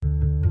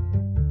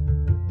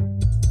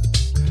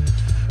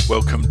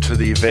Welcome to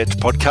the Vet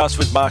Podcast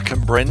with Mark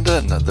and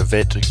Brendan, the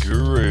Vet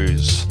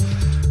Gurus.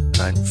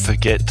 Don't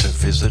forget to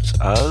visit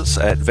us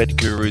at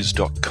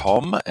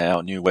vetgurus.com,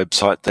 our new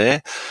website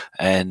there.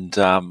 And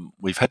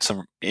we've had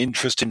some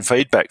interesting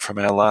feedback from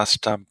our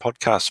last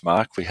podcast,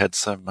 Mark. We had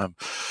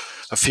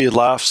a few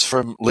laughs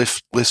from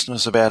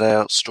listeners about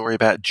our story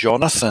about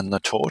Jonathan the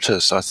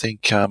tortoise. I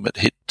think it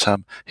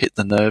hit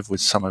the nerve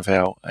with some of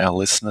our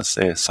listeners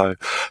there. So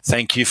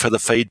thank you for the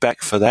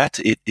feedback for that.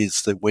 It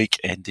is the week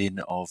ending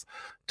of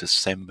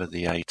December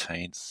the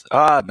 18th.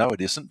 No,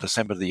 it isn't.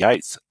 December the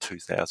 8th,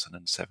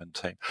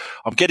 2017.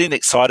 I'm getting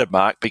excited,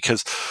 Mark,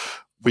 because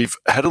we've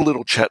had a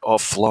little chat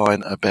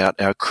offline about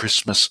our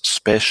Christmas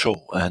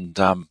special, and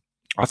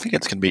I think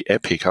it's going to be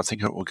epic. I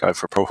think it will go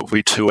for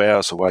probably 2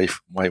 hours away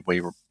from where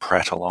we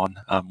prattle on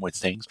with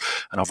things.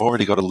 And I've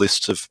already got a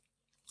list of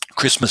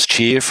Christmas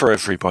cheer for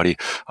everybody.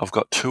 I've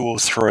got 2 or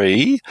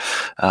 3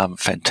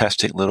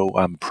 fantastic little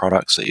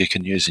products that you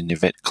can use in your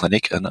vet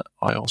clinic, and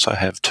I also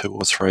have 2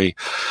 or 3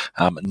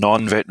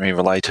 non-veterinary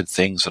related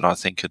things that I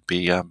think would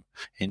be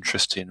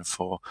interesting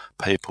for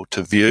people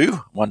to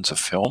view. One's a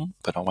film,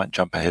 but I won't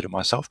jump ahead of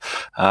myself,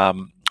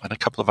 and a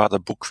couple of other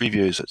book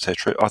reviews,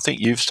 etc. I think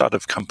you've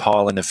started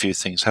compiling a few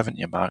things, haven't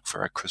you, Mark,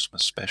 for our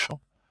Christmas special?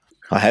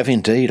 I have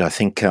indeed. I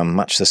think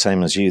much the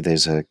same as you,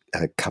 there's a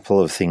couple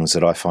of things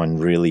that I find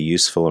really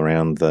useful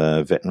around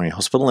the veterinary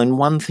hospital, and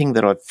one thing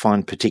that I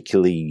find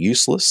particularly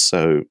useless,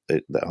 so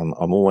I'm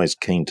always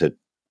keen to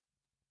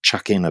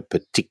chuck in a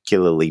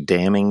particularly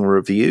damning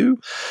review,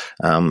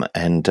 and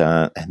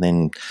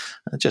then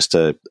just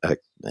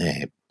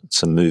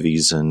some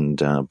movies and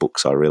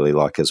books I really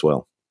like as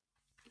well.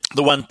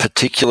 The one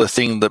particular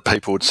thing that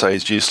people would say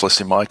is useless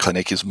in my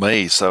clinic is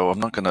me, so I'm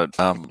not going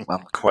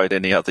to quote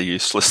any other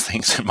useless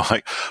things in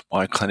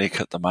my clinic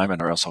at the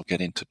moment, or else I'll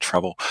get into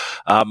trouble.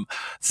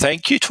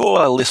 Thank you to all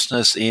our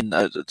listeners.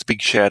 It's a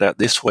big shout out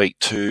this week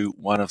to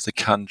one of the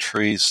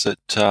countries that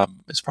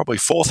is probably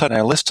 4th on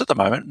our list at the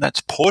moment, and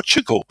that's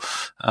Portugal.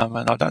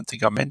 And I don't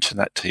think I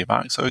mentioned that to you,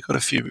 Mark. So we've got a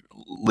few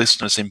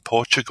listeners in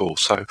Portugal.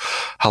 So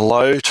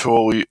hello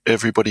to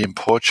everybody in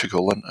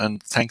Portugal,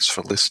 and thanks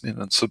for listening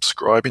and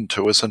subscribing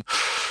to us.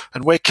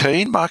 And we're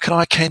keen, Mark and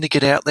I are keen to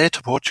get out there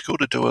to Portugal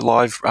to do a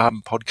live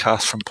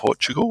podcast from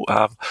Portugal,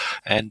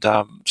 and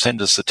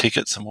send us the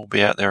tickets and we'll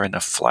be out there in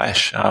a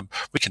flash.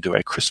 We can do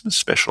our Christmas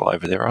special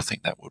over there. I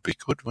think that would be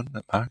good, wouldn't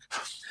it, Mark?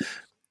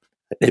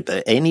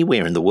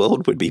 Anywhere in the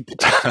world would be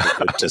particularly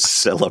good to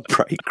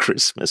celebrate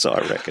Christmas,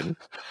 I reckon.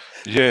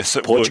 Yes,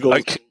 it Portugal,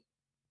 would.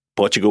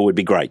 Portugal would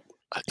be great.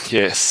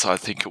 Yes, I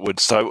think it would.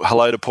 So,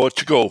 hello to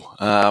Portugal.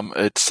 I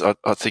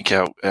think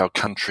our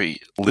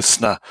country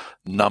listener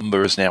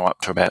number is now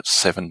up to about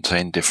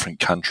 17 different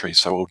countries.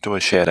 So we'll do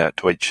a shout out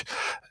to each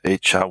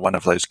one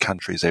of those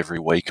countries every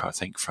week, I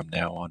think, from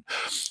now on.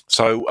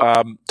 So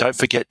don't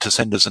forget to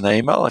send us an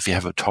email if you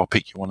have a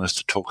topic you want us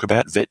to talk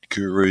about,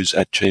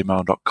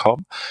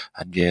 vetgurus@gmail.com,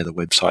 and the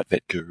website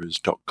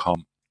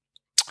vetgurus.com.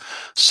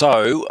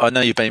 So I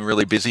know you've been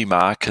really busy,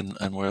 Mark, and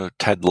we're a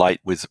tad late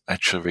with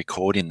actually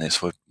recording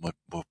this. We're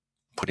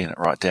putting it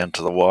right down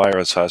to the wire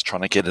as far as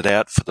trying to get it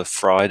out for the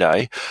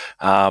Friday.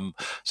 So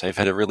you've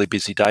had a really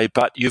busy day,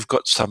 but you've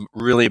got some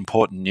really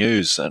important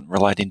news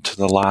relating to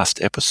the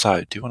last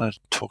episode. Do you want to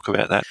talk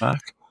about that,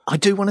 Mark? I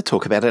do want to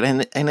talk about it,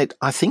 and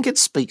I think it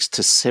speaks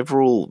to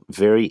several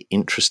very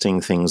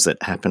interesting things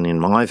that happen in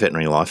my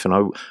veterinary life,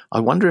 and I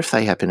wonder if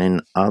they happen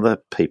in other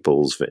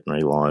people's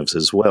veterinary lives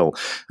as well.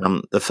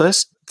 The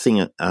first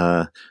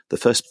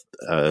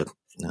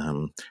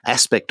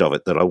aspect of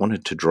it that I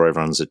wanted to draw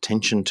everyone's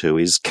attention to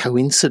is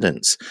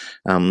coincidence.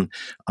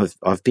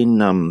 I've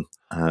been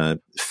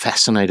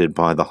fascinated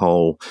by the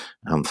whole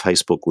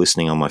Facebook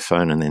listening on my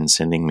phone and then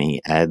sending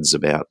me ads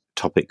about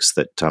topics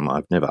that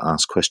I've never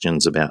asked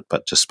questions about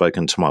but just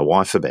spoken to my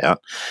wife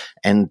about.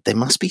 And there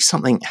must be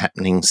something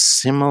happening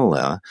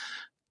similar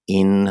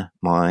in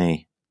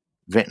my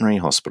veterinary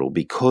hospital,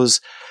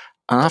 because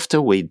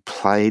after we'd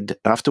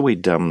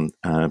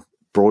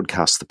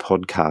broadcast the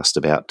podcast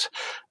about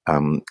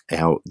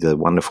the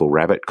wonderful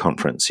rabbit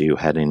conference you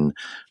had in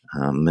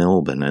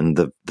Melbourne, and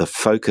the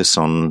focus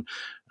on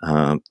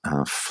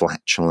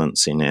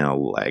flatulence in our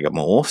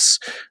lagomorphs,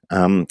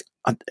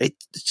 it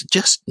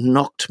just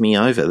knocked me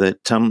over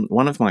that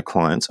one of my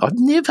clients, I've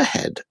never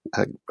had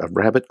a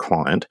rabbit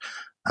client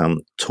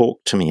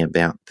talk to me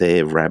about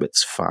their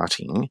rabbits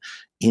farting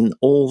in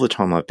all the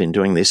time I've been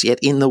doing this, yet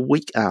in the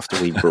week after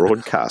we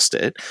broadcast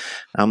it,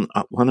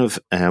 one of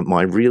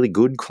my really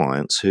good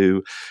clients,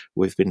 who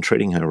we've been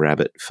treating her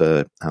rabbit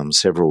for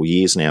several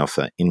years now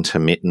for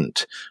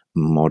intermittent,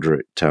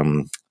 moderate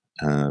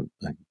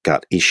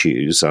gut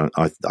issues.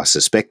 I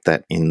suspect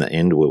that in the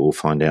end we will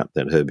find out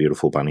that her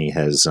beautiful bunny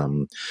has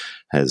some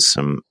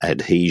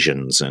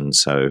adhesions, and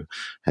so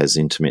has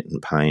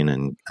intermittent pain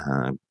and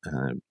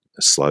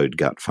slowed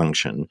gut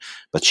function,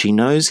 but she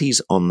knows he's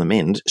on the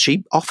mend.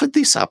 She offered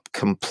this up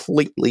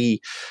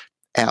completely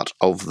out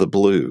of the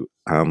blue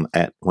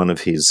at one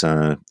of his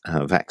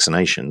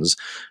vaccinations,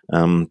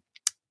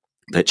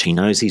 that she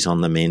knows he's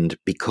on the mend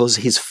because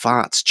his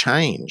farts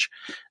change.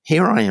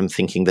 Here I am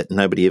thinking that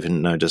nobody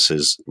even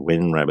notices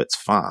when rabbits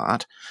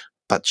fart,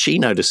 but she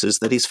notices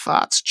that his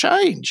farts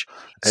change.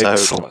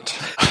 Excellent.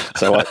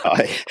 So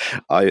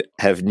I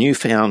have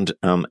newfound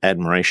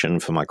admiration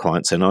for my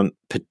clients, and I'm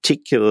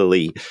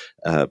particularly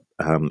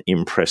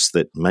impressed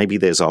that maybe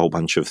there's a whole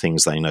bunch of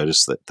things they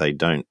notice that they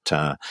don't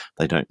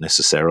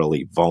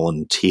necessarily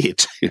volunteer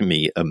to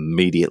me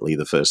immediately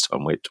the first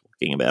time we're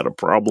talking about a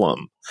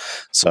problem.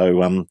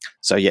 So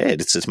yeah,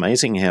 it's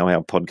amazing how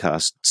our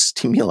podcast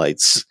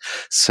stimulates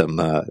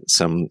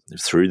some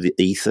through the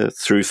ether,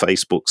 through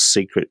Facebook's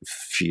secret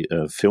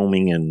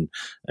filming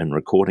and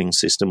recording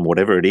system,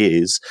 whatever it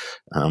is.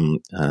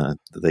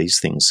 These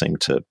things seem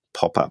to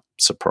pop up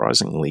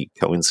surprisingly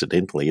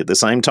coincidentally at the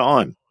same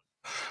time.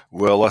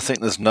 Well, I think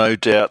there's no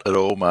doubt at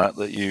all, Mark,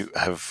 that you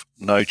have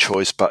no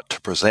choice but to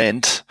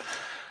present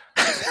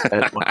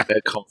at one of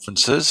our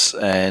conferences,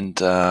 and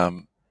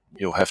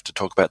you'll have to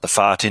talk about the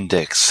fart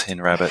index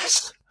in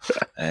rabbits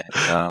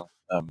and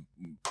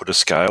put a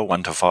scale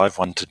 1 to 5,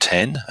 1 to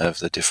 10 of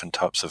the different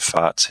types of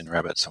farts in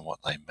rabbits and what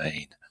they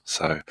mean.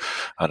 So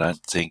I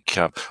don't think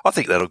I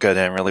think that'll go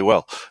down really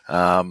well,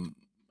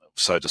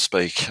 so to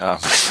speak.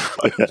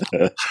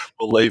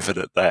 We'll leave it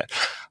at that.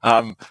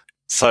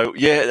 So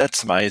yeah,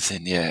 that's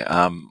amazing.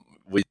 Yeah,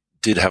 we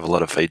did have a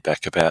lot of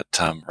feedback about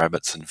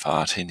rabbits and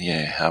farting.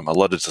 Yeah, a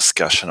lot of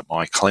discussion at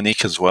my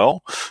clinic as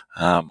well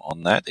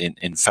on that.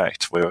 In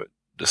fact, we were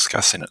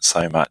discussing it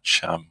so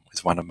much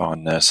with one of my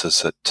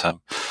nurses that I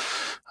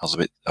was a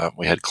bit.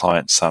 We had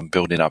clients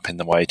building up in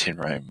the waiting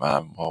room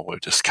while we were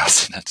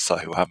discussing it.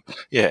 So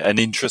yeah,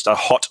 a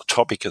hot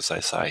topic, as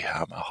they say,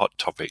 a hot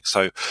topic.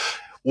 So.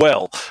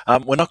 Well,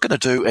 we're not going to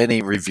do any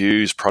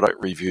product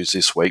reviews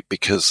this week,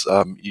 because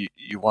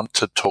you want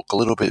to talk a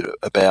little bit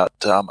about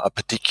a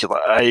particular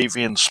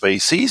avian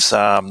species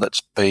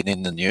that's been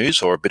in the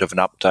news, or a bit of an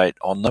update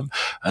on them,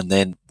 and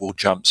then we'll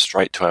jump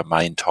straight to our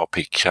main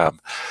topic,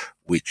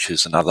 which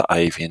is another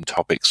avian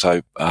topic.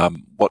 So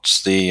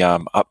what's the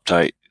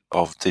update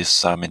of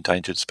this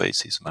endangered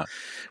species, Mark?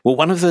 Well,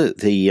 one of the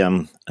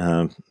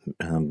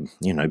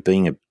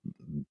being a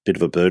bit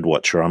of a bird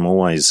watcher, I'm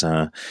always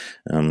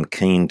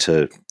keen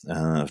to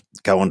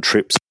go on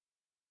trips.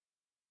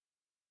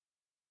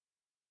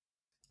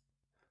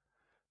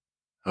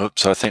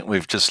 Oops, I think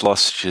we've just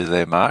lost you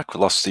there, Mark.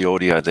 We lost the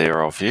audio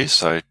there of you,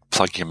 so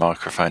plug your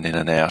microphone in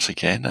and out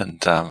again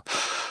and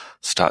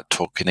start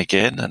talking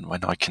again, and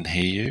when I can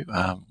hear you,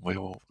 we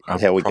will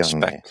cross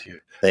back to you.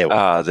 There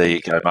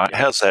you go, Mark.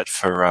 How's that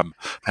for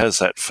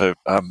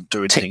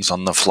doing things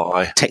on the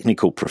fly?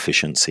 Technical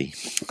proficiency.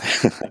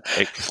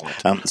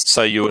 Excellent.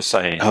 So you were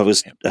saying, I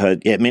was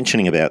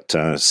mentioning about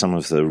some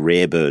of the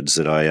rare birds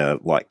that I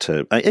like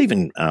to. I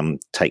even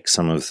take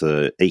some of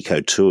the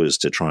eco tours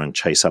to try and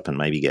chase up and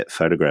maybe get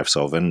photographs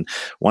of. And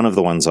one of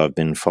the ones I've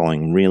been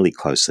following really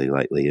closely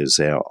lately is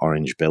our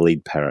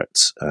orange-bellied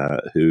parrots,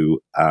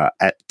 who are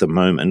at the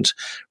moment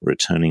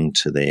returning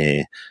to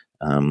their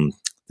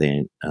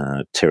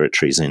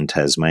territories in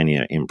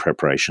Tasmania in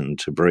preparation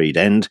to breed,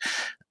 and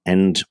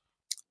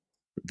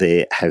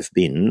there have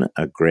been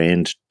a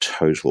grand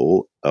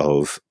total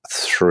of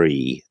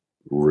 3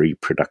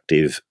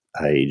 reproductive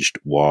aged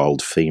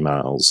wild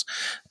females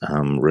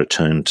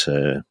returned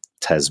to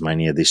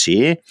Tasmania this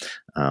year.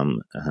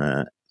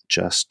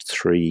 Just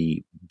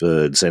 3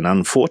 birds, and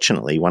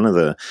unfortunately, one of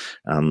the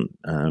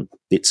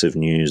bits of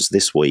news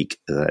this week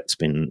that's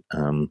been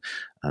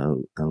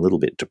a little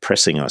bit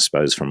depressing, I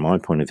suppose, from my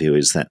point of view,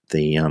 is that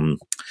the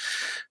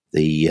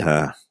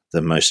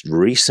most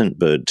recent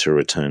bird to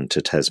return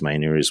to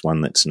Tasmania is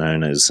one that's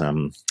known as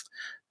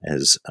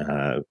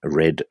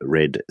Red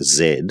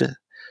Z.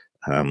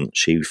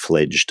 She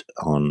fledged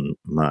on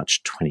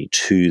March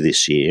 22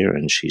 this year,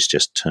 and she's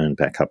just turned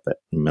back up at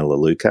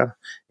Melaleuca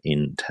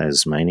in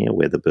Tasmania,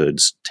 where the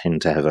birds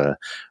tend to have a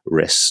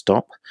rest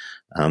stop.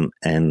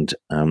 And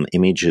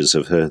images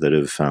of her that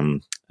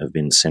have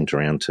been sent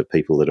around to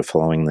people that are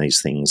following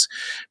these things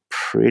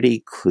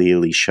pretty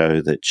clearly show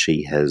that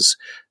she has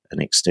an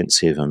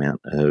extensive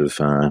amount of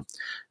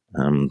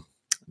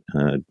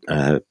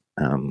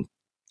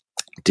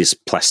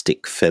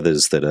dysplastic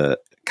feathers that are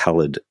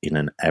coloured in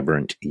an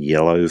aberrant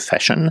yellow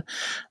fashion,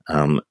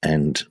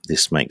 and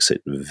this makes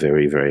it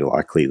very, very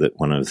likely that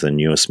one of the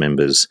newest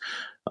members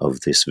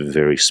of this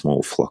very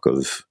small flock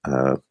of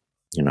the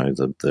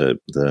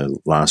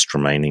last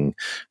remaining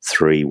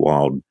 3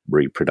 wild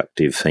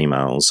reproductive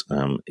females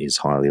is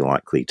highly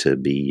likely to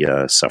be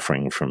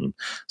suffering from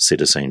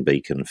cytosine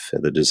beacon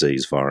feather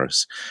disease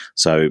virus.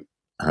 So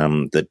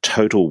the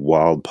total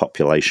wild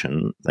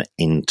population, the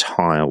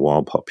entire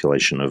wild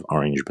population of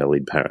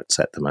orange-bellied parrots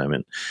at the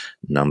moment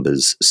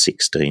numbers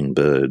 16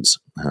 birds.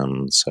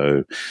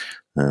 I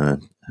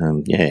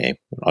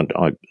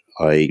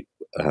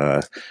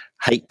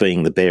hate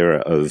being the bearer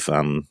of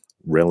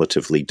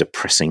relatively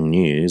depressing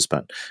news,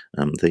 but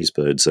these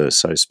birds are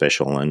so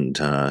special,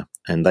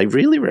 and they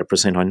really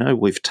represent. I know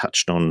we've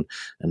touched on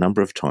a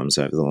number of times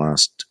over the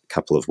last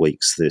couple of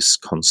weeks this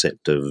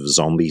concept of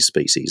zombie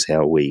species,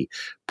 how we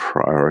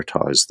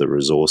prioritise the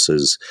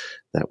resources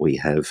that we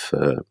have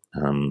for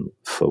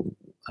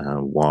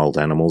wild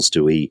animals.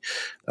 Do we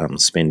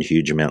spend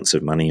huge amounts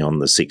of money on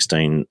the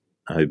 16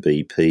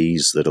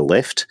 OBPs that are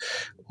left,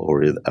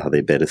 or are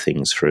there better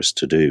things for us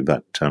to do?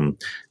 But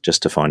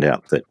just to find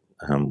out that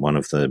one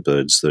of the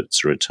birds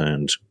that's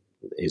returned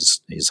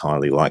is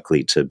highly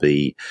likely to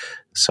be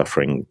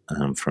suffering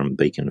from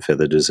beak and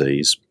feather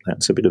disease,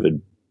 that's a bit of a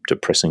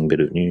depressing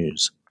bit of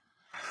news.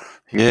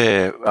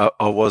 Yeah,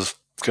 I was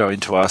going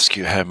to ask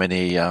you how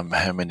many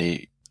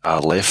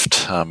are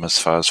left, as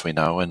far as we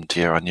know, and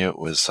I knew it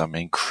was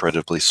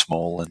incredibly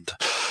small, and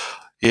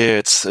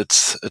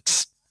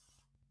it's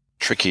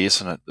tricky,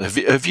 isn't it?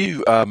 Have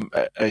you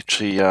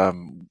actually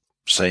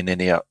seen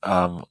any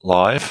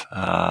live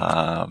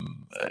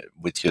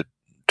with your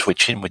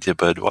twitching, with your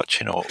bird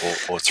watching, or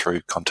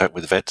through contact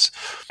with vets?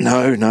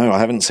 No, I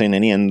haven't seen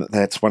any, and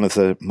that's one of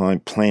my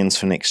plans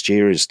for next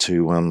year is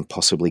to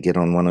possibly get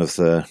on one of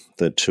the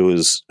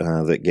tours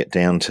that get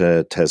down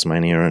to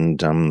Tasmania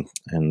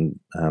and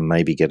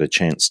maybe get a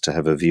chance to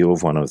have a view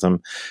of one of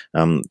them.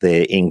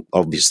 They're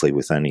obviously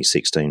with only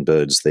 16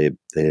 birds. They're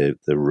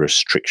the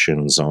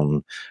restrictions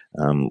on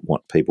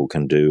what people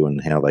can do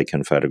and how they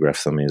can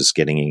photograph them is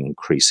getting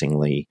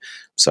increasingly.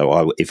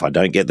 So if I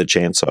don't get the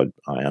chance, I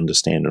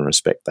understand and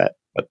respect that.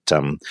 But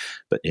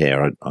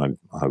yeah,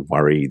 I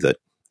worry that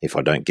if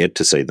I don't get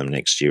to see them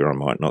next year, I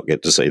might not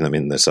get to see them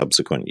in the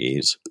subsequent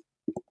years.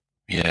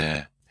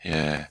 Yeah.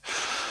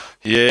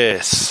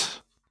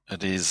 Yes,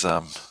 it is.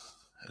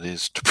 It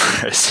is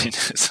depressing,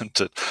 isn't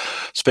it?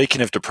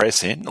 Speaking of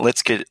depressing,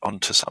 let's get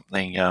onto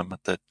something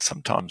that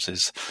sometimes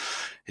is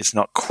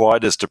not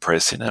quite as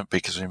depressing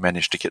because we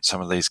managed to get some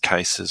of these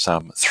cases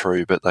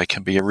through, but they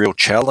can be a real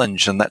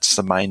challenge, and that's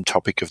the main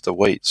topic of the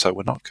week. So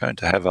we're not going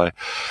to have a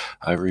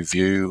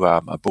review,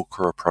 a book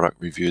or a product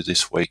review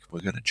this week.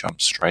 We're going to jump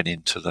straight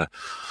into the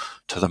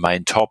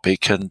main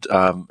topic. And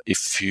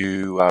if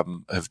you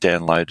have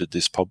downloaded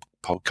this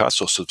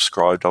podcast or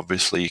subscribed,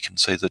 obviously you can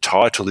see the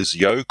title is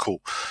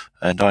Yokel,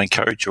 and I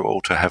encourage you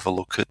all to have a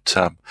look at,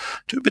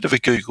 do a bit of a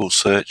Google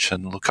search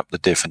and look up the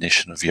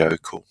definition of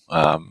yokel.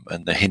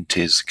 And the hint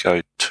is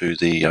go to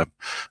the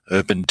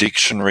Urban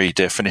Dictionary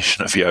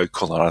definition of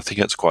yokel, and I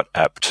think it's quite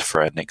apt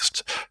for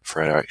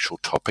our actual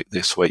topic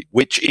this week,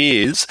 which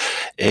is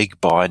egg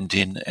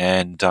binding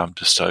and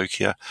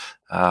dystocia.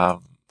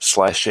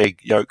 / egg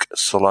yolk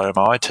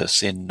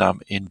solomitis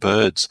in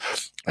birds.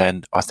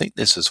 And I think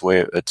this is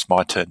where it's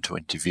my turn to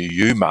interview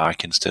you,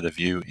 Mark, instead of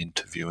you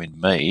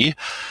interviewing me,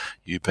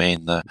 you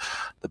being the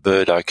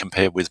birdo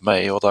compared with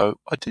me, although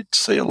I did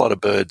see a lot of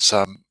birds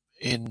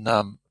in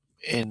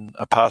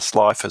a past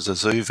life as a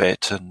zoo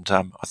vet, and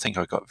I think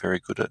I got very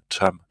good at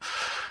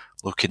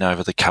looking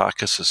over the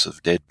carcasses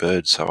of dead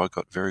birds, so I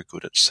got very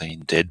good at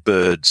seeing dead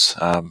birds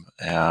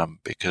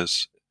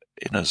because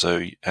in a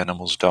zoo,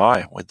 animals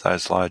die with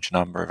those large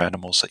number of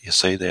animals that you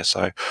see there.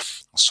 So I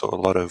saw a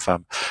lot of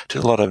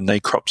did a lot of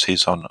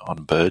necropsies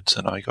on birds,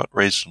 and I got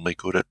reasonably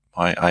good at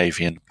my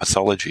avian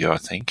pathology, I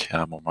think,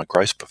 or my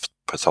gross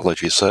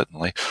pathology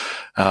certainly.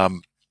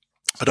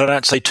 But I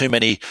don't see too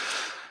many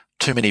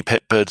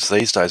pet birds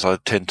these days. I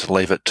tend to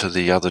leave it to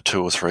the other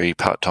 2 or 3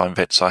 part-time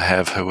vets I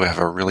have who have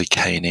a really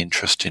keen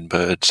interest in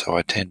birds, so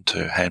I tend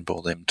to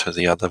handball them to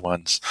the other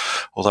ones.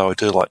 Although I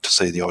do like to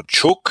see the odd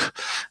chook,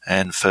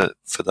 and for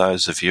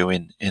those of you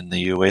in the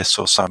US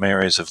or some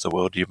areas of the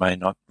world, you may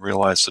not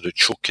realise that a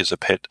chook is a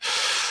pet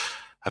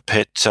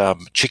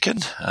chicken,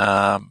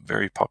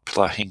 very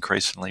popular,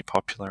 increasingly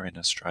popular in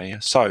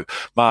Australia. So,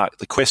 Mark,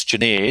 the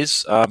question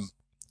is,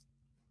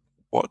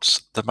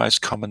 what's the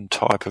most common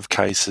type of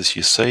cases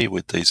you see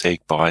with these egg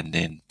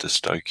binding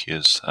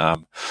dystocias,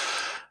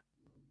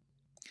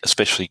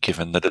 especially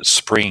given that it's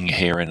spring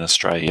here in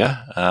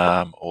Australia,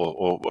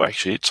 or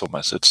actually it's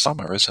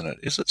summer, isn't it?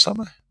 Is it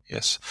summer?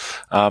 Yes.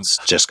 It's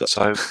just got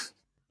so.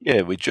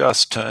 Yeah, we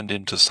just turned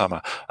into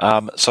summer.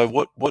 So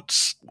what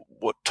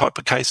type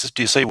of cases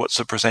do you see? What's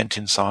the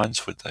presenting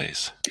signs with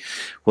these?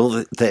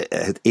 Well,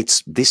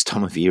 it's this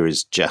time of year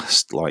is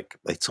just like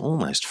it's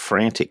almost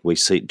frantic. We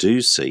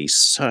do see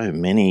so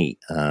many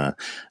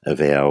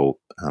of our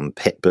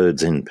pet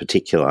birds in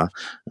particular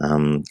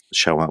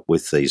show up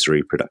with these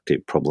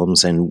reproductive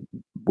problems, and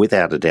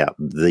without a doubt,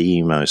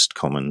 the most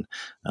common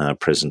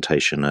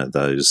presentation are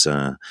those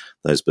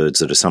birds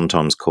that are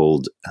sometimes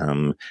called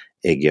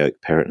egg yolk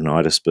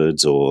peritonitis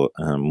birds, or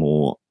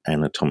more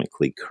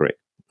anatomically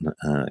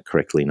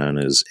correctly known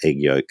as egg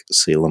yolk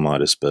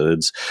coelomitis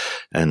birds,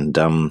 and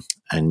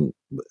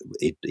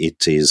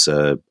it is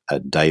a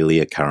daily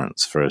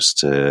occurrence for us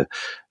to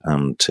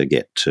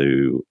get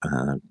to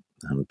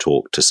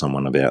talk to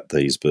someone about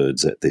these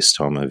birds at this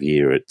time of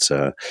year. It's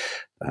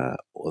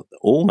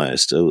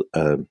almost not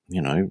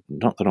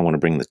that I want to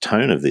bring the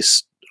tone of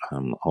this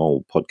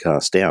whole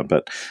podcast down,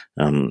 but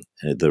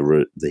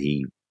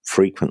the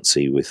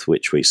frequency with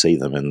which we see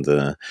them and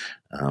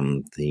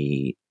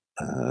the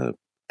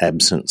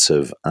absence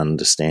of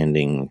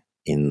understanding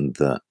in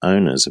the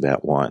owners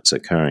about why it's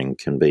occurring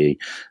can be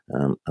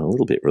a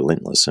little bit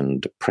relentless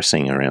and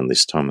depressing around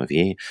this time of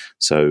year.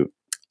 So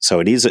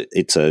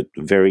it's a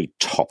very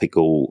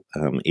topical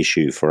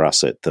issue for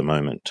us at the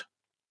moment.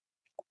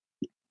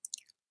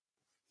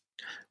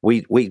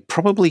 We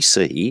probably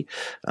see,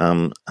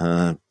 like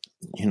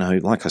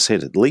I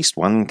said, at least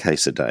one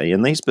case a day,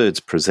 and these birds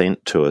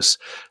present to us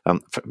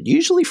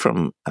usually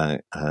from,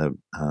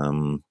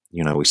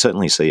 we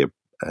certainly see a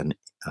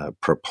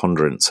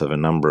preponderance of a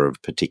number of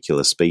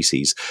particular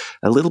species,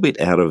 a little bit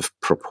out of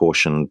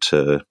proportion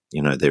to,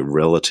 their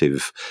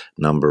relative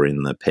number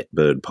in the pet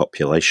bird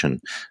population.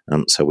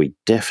 So we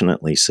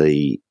definitely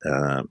see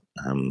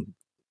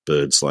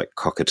birds like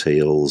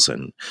cockatiels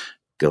and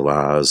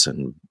galahs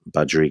and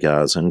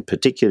budgerigars, and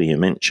particularly you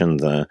mentioned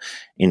the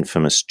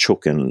infamous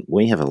chook, and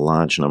we have a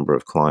large number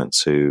of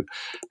clients who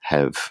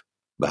have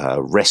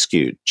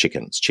rescued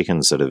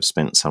chickens that have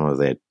spent some of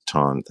the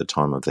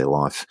time of their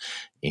life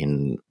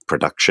in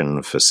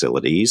production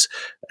facilities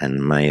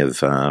and may have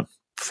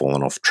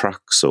fallen off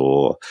trucks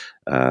or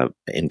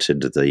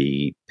entered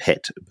the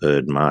pet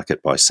bird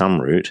market by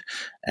some route,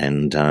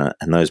 and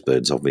those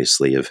birds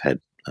obviously have had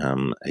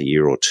a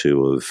year or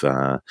two of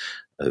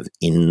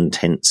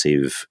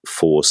intensive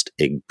forced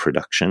egg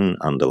production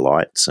under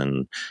lights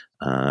and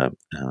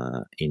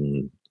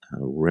in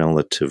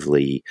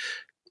relatively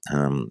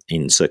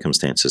in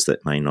circumstances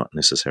that may not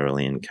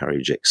necessarily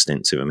encourage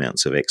extensive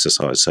amounts of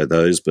exercise. So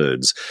those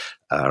birds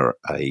are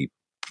a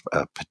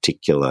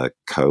particular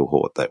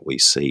cohort that we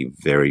see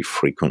very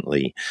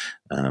frequently,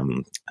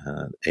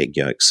 egg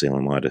yolk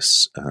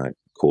coelomitis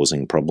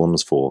causing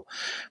problems for.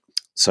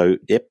 So,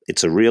 yep,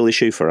 it's a real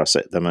issue for us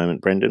at the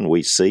moment, Brendan.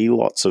 We see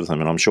lots of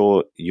them, and I'm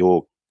sure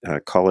your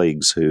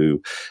colleagues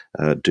who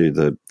do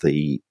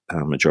the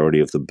majority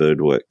of the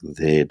bird work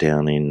there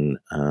down in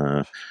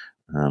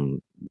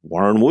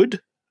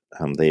Warrenwood,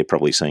 they're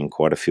probably seeing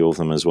quite a few of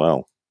them as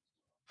well.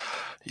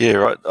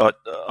 Yeah,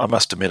 I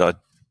must admit I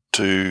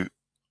do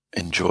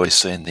enjoy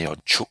seeing the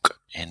odd chook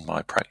in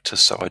my practice,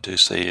 so I do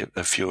see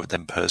a few of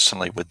them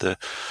personally with the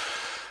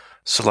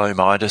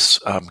coelomitis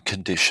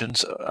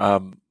conditions.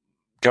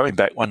 Going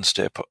back one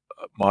step,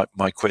 my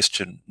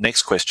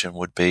next question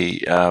would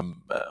be,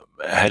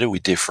 how do we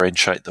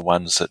differentiate the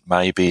ones that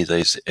may be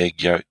these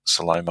egg yolk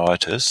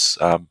coelomitis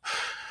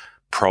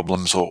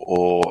problems,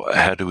 or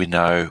how do we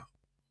know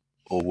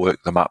or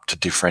work them up to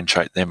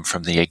differentiate them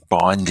from the egg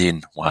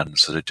binding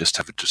ones that just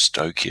have a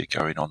dystocia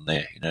going on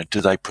there?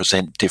 Do they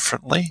present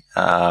differently?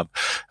 Are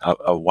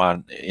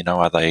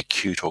they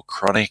acute or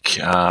chronic?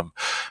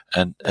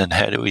 And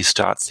how do we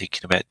start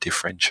thinking about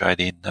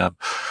differentiating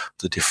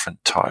the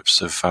different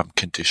types of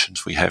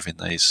conditions we have in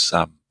these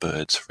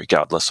birds,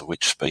 regardless of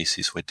which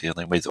species we're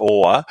dealing with?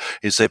 Or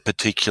is there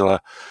particular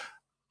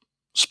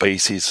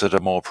species that are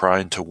more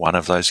prone to one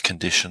of those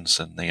conditions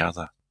than the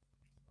other?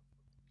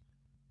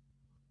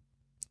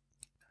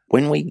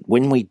 When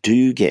we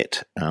do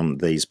get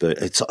these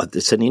birds,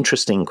 it's an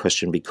interesting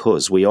question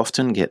because we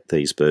often get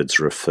these birds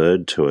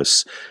referred to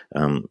us,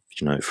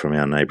 from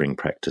our neighbouring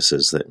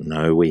practices that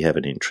know we have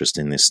an interest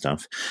in this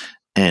stuff,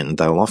 and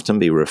they'll often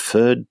be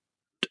referred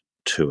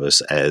to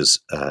us as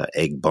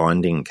egg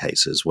binding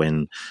cases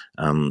when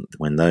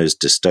those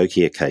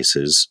dystocia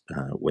cases,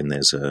 when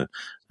there's a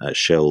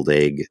shelled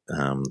egg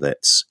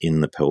that's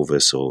in the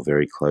pelvis or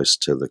very close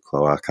to the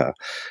cloaca,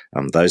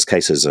 those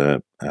cases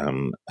are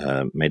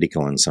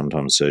medical and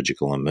sometimes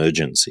surgical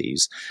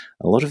emergencies.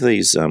 A lot of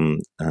these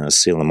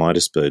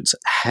coelomitis birds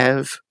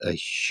have a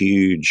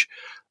huge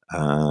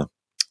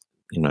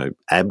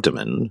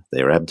abdomen.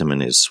 Their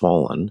abdomen is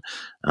swollen,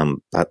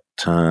 but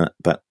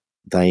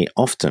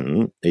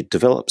it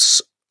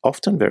develops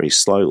often very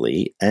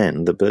slowly,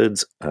 and the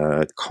birds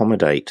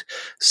accommodate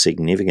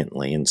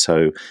significantly, and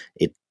so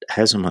it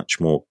has a much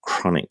more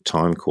chronic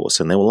time course.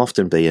 And there will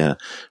often be a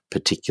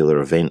particular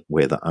event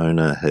where the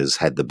owner has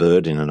had the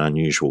bird in an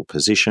unusual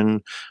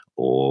position,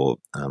 or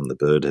the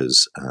bird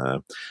has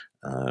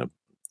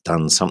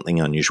done something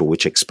unusual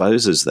which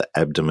exposes the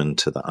abdomen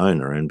to the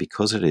owner, and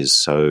because it is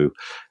so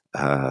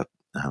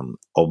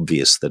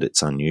obvious that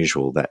it's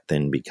unusual, that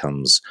then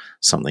becomes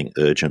something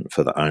urgent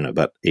for the owner.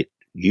 But it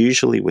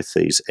usually with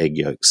these egg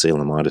yolk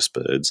coelomitis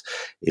birds,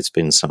 it's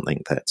been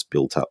something that's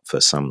built up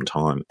for some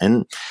time.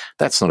 And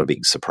that's not a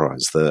big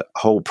surprise. The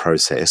whole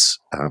process,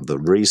 the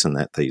reason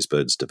that these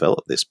birds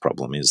develop this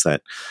problem is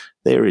that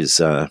there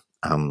is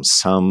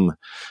some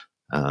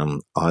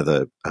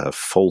either a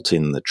fault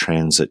in the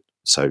transit,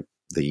 so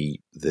the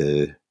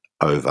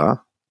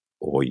ova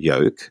or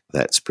yolk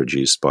that's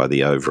produced by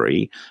the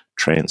ovary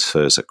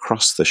transfers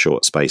across the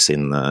short space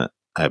in the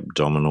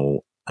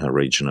abdominal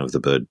region of the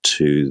bird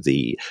to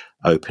the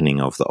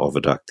opening of the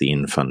oviduct, the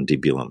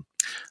infundibulum.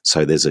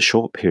 So there's a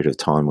short period of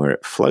time where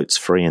it floats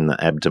free in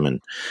the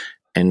abdomen,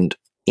 and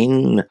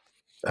in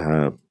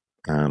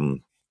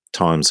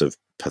times of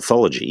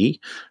pathology,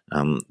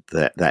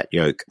 that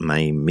yolk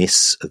may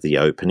miss the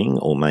opening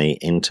or may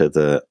enter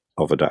the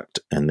oviduct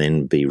and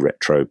then be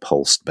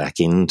retropulsed back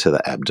into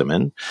the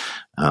abdomen.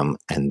 And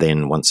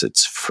then once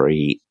it's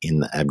free in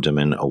the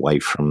abdomen away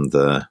from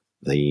the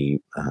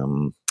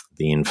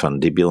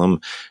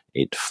infundibulum,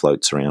 it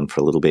floats around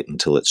for a little bit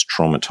until it's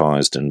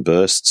traumatized and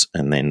bursts,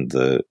 and then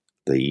the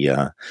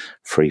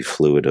free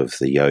fluid of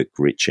the yolk,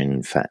 rich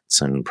in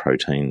fats and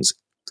proteins,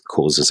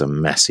 causes a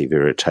massive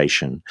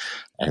irritation,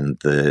 and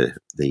the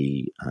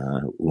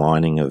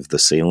lining of the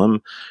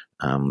coelom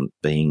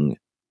being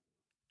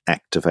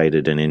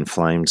activated and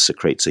inflamed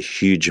secretes a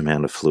huge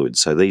amount of fluid.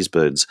 So these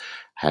birds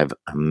have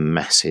a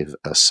massive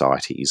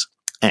ascites.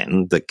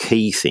 And the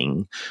key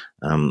thing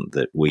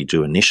that we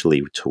do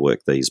initially to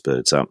work these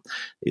birds up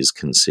is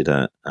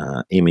consider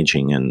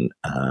imaging and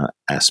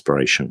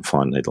aspiration,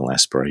 fine needle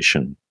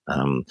aspiration.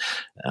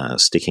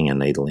 Sticking a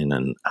needle in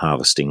and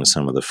harvesting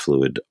some of the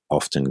fluid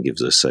often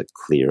gives us a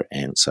clear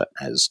answer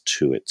as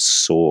to its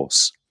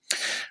source.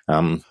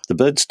 The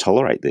birds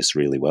tolerate this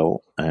really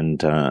well,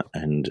 and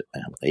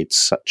it's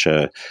such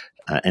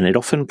and it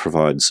often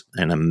provides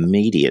an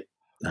immediate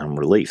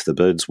relief. The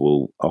birds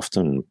will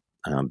often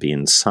be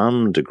in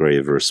some degree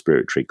of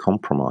respiratory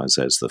compromise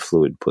as the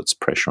fluid puts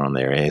pressure on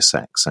their air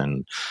sacs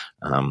and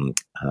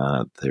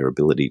their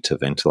ability to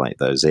ventilate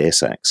those air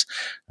sacs.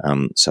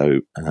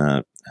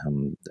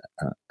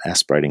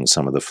 Aspirating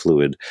some of the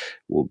fluid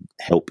will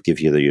help give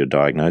you your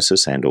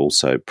diagnosis and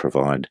also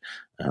provide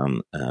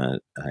a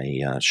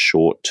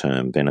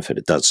short-term benefit.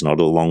 It does not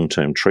a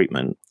long-term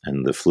treatment,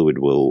 and the fluid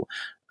will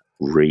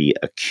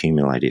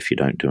reaccumulate if you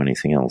don't do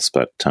anything else,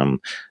 but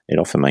it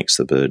often makes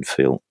the bird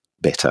feel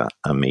better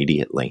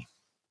immediately.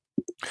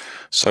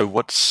 So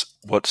what's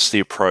the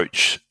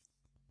approach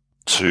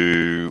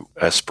to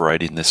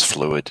aspirating this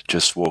fluid?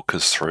 Just walk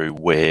us through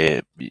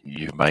where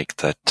you make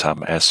that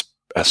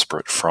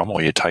aspirate from,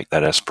 or you take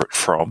that aspirate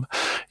from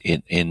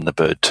in the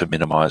bird to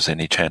minimise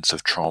any chance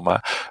of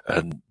trauma.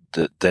 And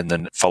then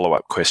the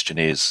follow-up question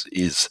is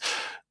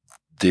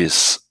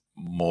this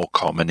more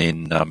common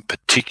in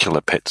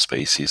particular pet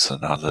species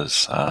than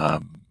others,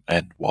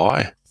 and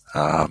why?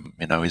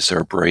 Is there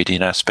a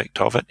breeding aspect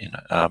of it?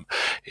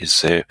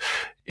 Is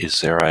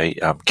there a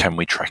can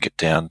we track it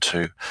down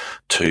to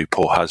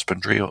poor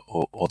husbandry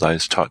or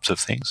those types of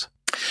things?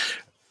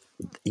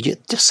 Yeah,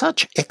 just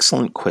such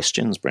excellent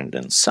questions,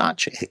 Brendan.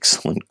 Such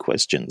excellent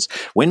questions.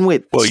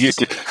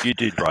 You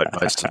did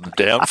write most of them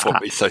down for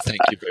me, so thank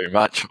you very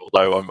much.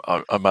 Although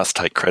I must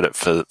take credit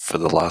for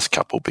the last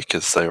couple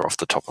because they're off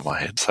the top of my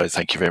head. So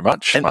thank you very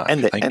much, Mark.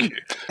 Thank you.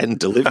 And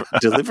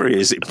delivery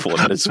is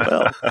important as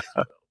well.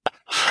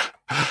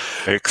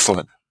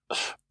 Excellent.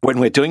 When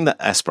we're doing the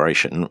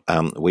aspiration,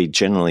 we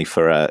generally,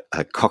 for a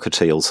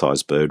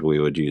cockatiel-sized bird, we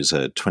would use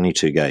a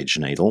 22-gauge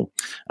needle.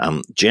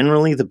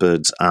 Generally, the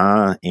birds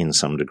are in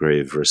some degree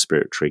of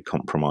respiratory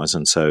compromise,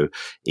 and so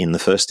in the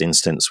first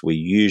instance, we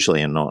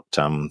usually are not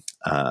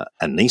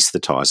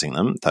anaesthetising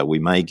them, though we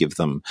may give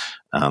them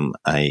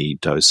a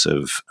dose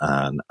of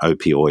an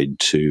opioid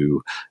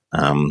to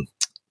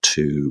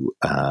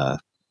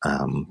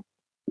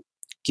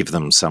give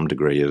them some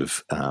degree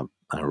of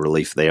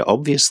relief. They're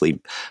obviously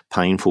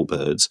painful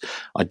birds.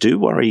 I do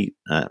worry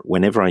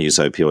whenever I use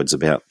opioids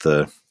about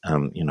the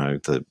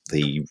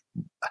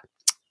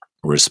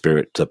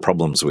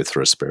problems with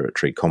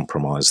respiratory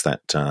compromise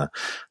that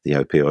the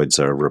opioids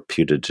are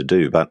reputed to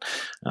do. But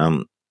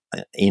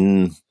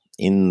in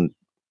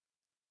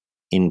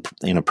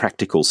a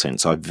practical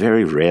sense, I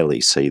very rarely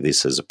see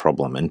this as a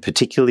problem, and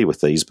particularly with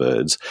these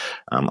birds,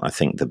 I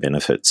think the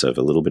benefits of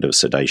a little bit of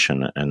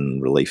sedation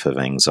and relief of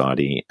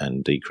anxiety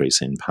and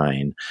decrease in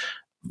pain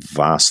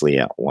vastly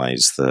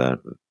outweighs the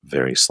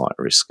very slight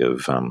risk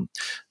of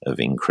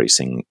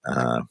increasing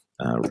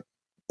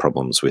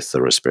problems with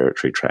the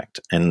respiratory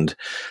tract. And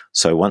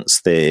so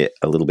once they're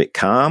a little bit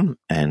calm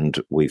and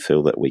we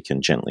feel that we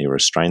can gently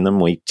restrain them,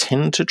 we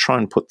tend to try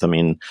and put them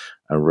in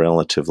a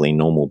relatively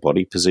normal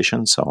body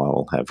position. So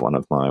I'll have one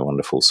of my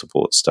wonderful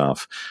support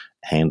staff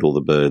handle the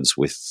birds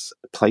with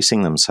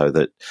placing them so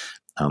that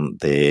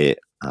they're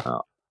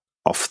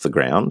off the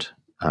ground,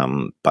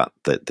 but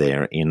that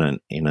they're in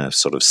a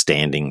sort of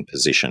standing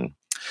position,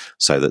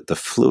 so that the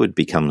fluid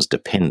becomes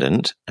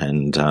dependent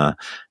and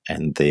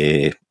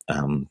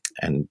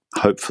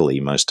hopefully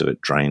most of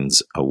it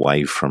drains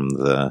away from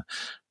the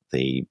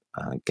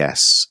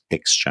gas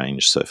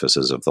exchange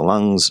surfaces of the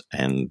lungs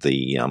and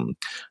the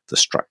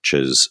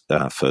structures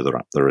further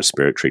up the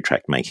respiratory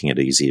tract, making it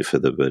easier for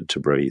the bird to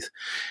breathe.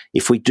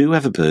 If we do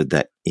have a bird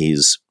that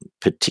is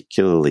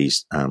particularly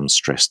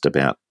stressed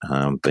about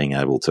being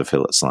able to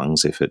fill its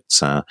lungs, if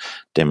it's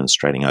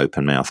demonstrating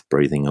open mouth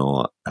breathing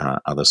or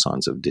other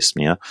signs of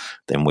dyspnea,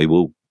 then we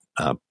will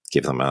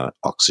give them an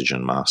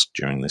oxygen mask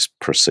during this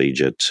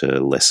procedure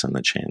to lessen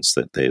the chance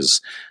that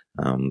there's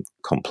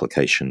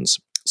complications.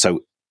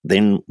 So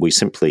then we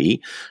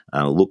simply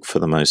look for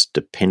the most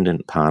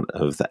dependent part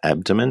of the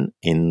abdomen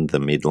in the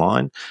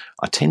midline.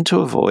 I tend to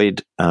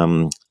avoid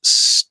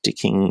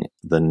sticking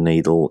the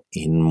needle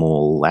in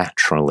more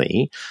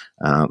laterally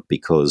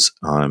because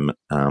I'm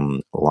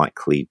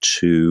likely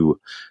to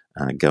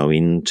go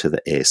into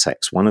the air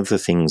sacs. One of the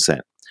things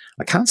that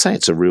I can't say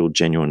it's a real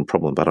genuine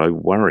problem, but I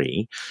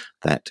worry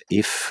that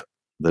if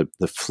the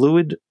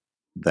fluid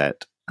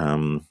that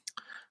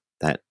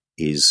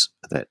is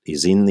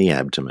in the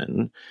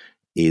abdomen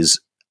is,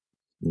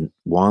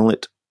 while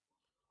it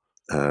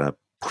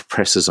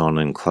presses on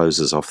and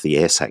closes off the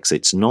air sacs,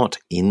 it's not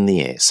in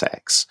the air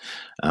sacs.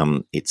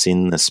 It's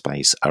in the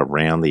space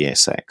around the air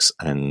sacs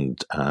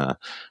and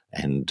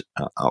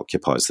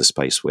occupies the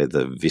space where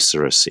the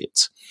viscera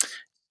sits.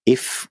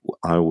 If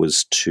I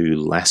was to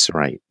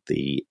lacerate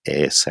the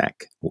air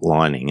sac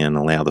lining and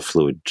allow the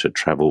fluid to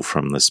travel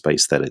from the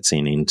space that it's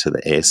in into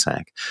the air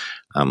sac,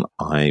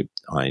 I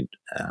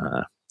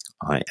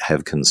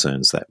have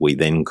concerns that we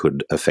then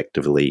could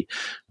effectively,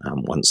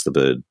 once the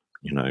bird,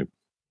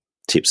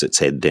 tips its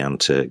head down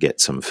to get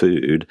some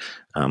food,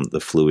 the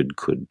fluid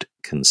could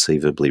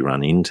conceivably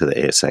run into the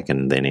air sac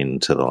and then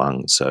into the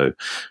lungs. So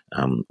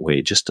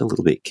we're just a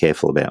little bit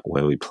careful about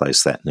where we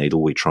place that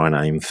needle. We try and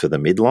aim for the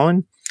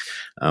midline.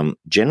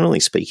 Generally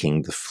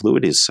speaking,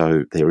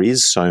 there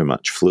is so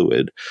much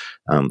fluid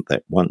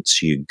that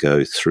once you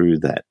go through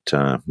that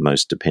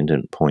most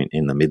dependent point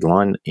in the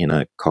midline in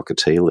a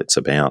cockatiel, it's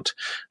about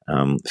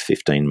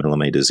 15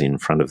 millimeters in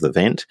front of the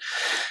vent.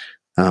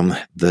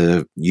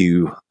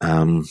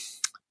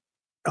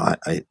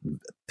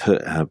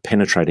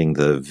 Penetrating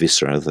the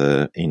viscera,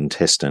 the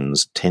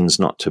intestines, tends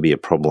not to be a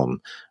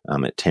problem.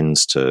 It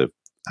tends to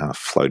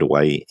float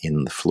away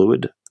in the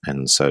fluid,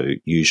 and so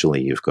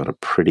usually you've got a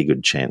pretty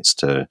good chance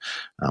to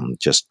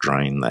just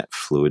drain that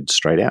fluid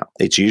straight out.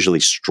 It's usually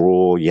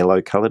straw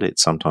yellow coloured. It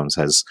sometimes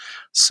has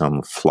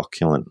some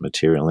flocculent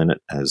material in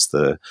it as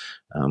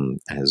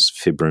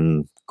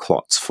fibrin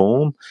clots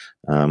form.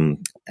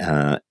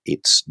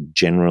 It's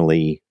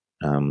generally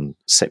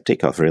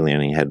septic. I've really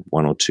only had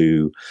one or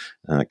two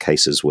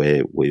cases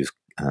where we've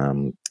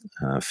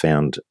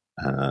found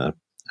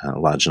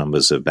large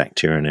numbers of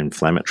bacteria and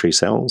inflammatory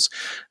cells.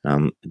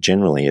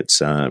 Generally,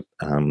 it's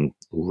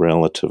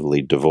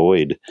relatively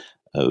devoid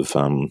of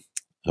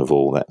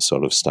all that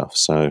sort of stuff.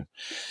 So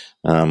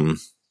the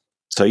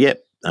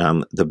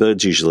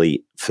birds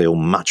usually feel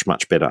much,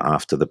 much better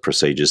after the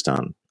procedure's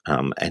done.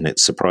 And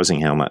it's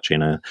surprising how much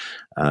in a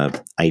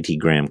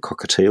 80-gram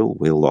cockatiel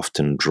we'll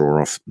often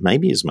draw off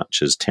maybe as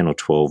much as 10 or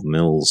 12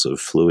 mils of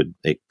fluid.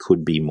 It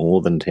could be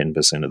more than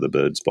 10% of the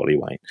bird's body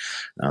weight.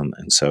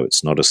 And so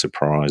it's not a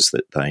surprise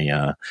that they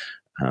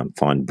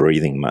find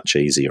breathing much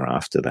easier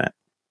after that.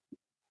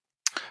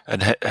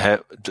 And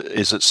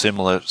is it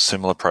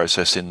similar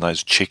process in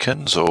those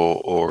chickens,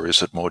 or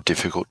is it more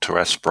difficult to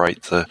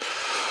aspirate the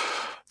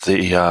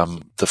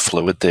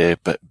fluid there,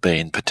 but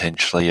being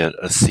potentially a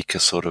thicker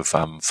sort of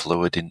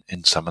fluid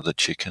in some of the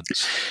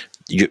chickens?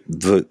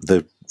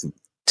 The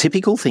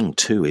typical thing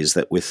too is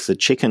that with the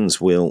chickens,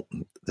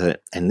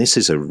 and this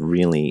is a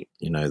really,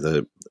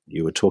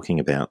 you were talking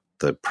about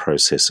the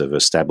process of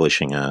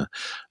establishing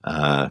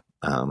a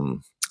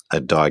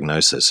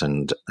diagnosis,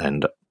 and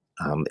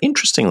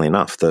interestingly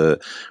enough,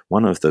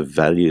 one of the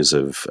values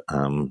of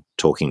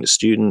talking to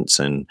students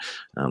and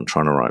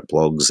trying to write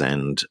blogs,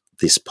 and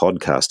this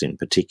podcast in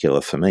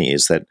particular for me,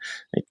 is that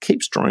it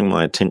keeps drawing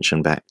my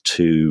attention back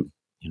to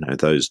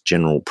those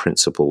general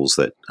principles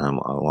that I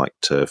like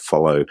to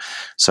follow.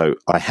 So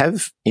I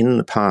have in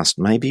the past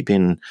maybe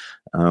been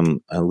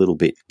a little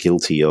bit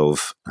guilty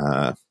of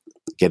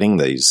getting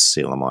these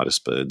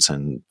Coelomitis birds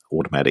and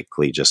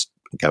automatically just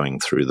going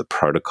through the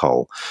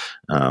protocol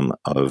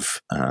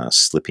of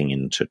slipping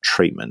into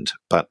treatment.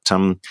 But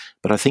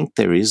I think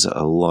there is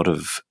a lot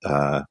of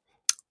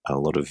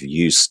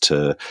use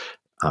to,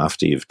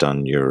 after you've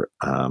done your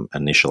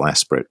initial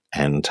aspirate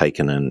and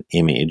taken an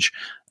image,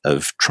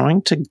 of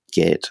trying to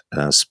get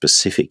a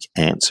specific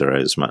answer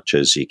as much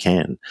as you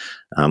can.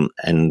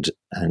 And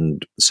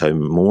so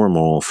more and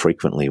more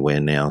frequently we're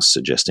now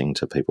suggesting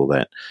to people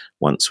that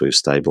once we've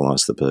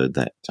stabilised the bird,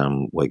 that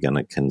we're going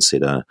to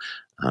consider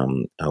a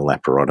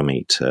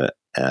laparotomy to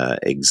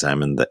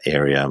examine the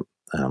area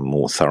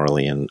more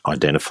thoroughly and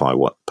identify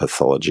what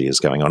pathology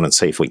is going on and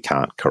see if we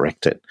can't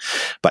correct it.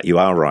 But you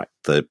are right,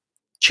 the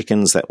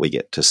chickens that we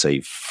get to see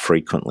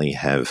frequently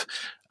have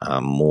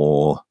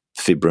more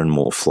fibrin,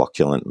 more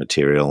flocculent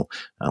material.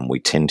 We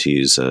tend to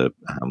use a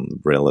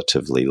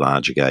relatively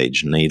larger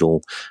gauge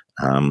needle.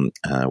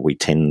 We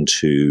tend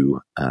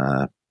to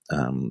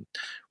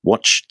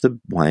watch the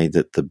way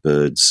that the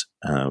birds,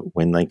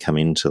 when they come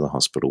into the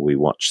hospital, we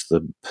watch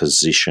the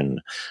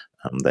position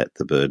that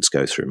the birds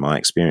go through. My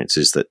experience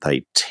is that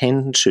they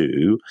tend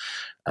to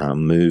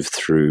move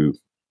through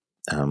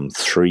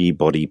 3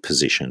 body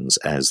positions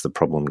as the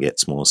problem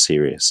gets more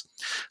serious.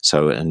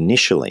 So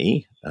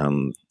initially,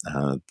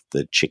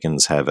 the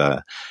chickens have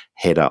a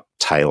head up,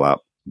 tail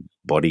up,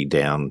 body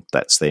down.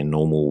 That's their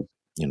normal,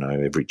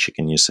 every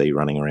chicken you see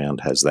running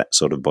around has that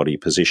sort of body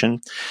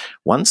position.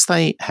 Once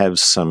they have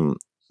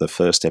the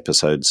first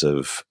episodes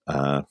of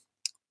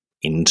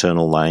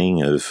internal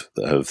laying of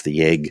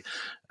the egg,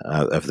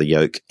 of the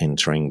yolk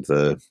entering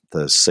the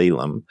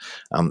coelom,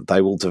 they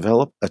will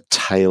develop a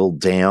tail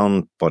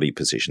down body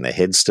position. Their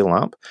head's still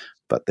up,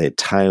 but their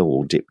tail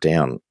will dip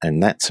down,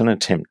 and that's an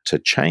attempt to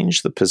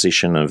change the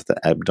position of the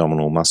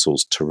abdominal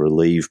muscles to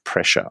relieve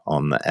pressure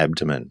on the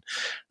abdomen.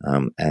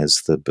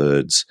 As the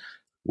birds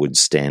would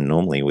stand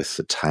normally with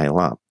the tail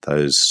up,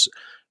 those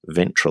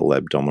ventral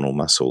abdominal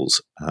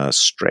muscles are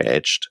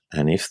stretched,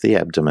 and if the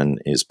abdomen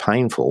is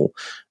painful,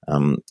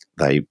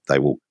 they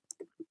will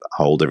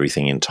hold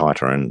everything in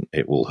tighter and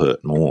it will hurt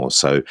more.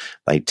 So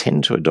they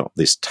tend to adopt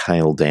this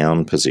tail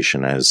down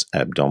position as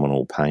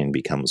abdominal pain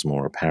becomes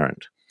more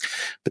apparent.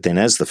 But then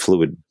as the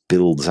fluid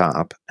builds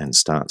up and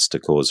starts to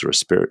cause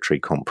respiratory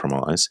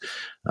compromise,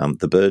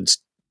 the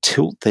birds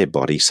tilt their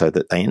body so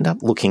that they end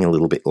up looking a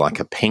little bit like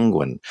a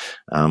penguin.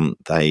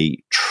 They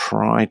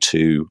try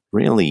to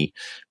really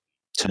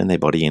turn their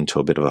body into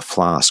a bit of a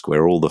flask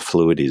where all the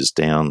fluid is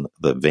down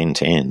the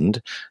vent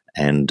end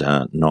and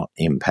not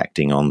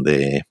impacting on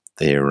their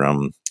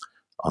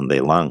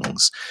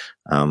lungs,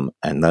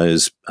 and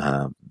those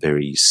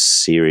very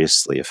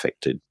seriously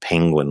affected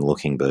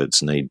penguin-looking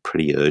birds need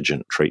pretty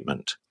urgent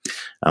treatment.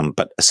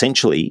 But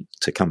essentially,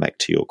 to come back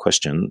to your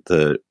question,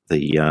 the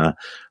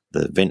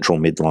ventral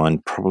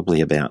midline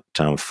probably about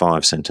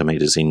 5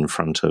 centimetres in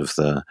front of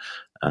the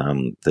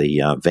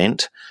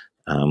vent,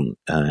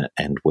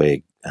 and we're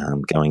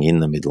going in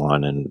the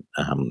midline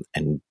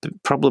and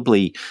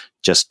probably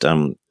just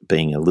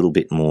being a little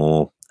bit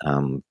more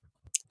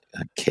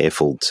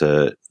careful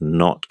to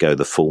not go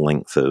the full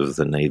length of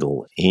the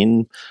needle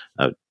in.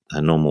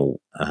 A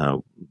normal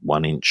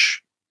 1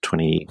 inch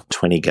 20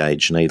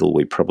 gauge needle,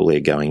 we probably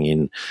are going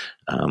in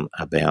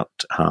about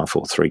half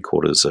or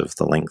 3/4 of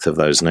the length of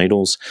those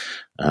needles.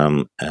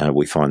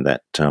 We find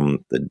that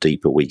the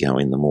deeper we go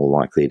in, the more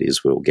likely it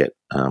is we'll get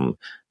a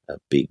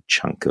big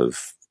chunk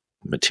of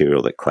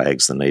material that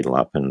clogs the needle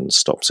up and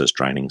stops us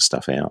draining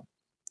stuff out.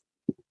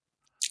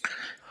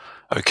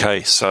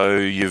 Okay, so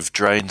you've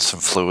drained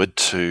some fluid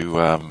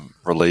to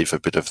relieve a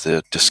bit of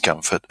the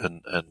discomfort,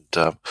 and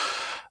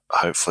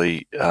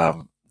hopefully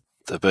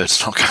the bird's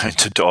not going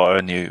to die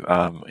on you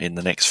in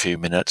the next few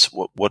minutes.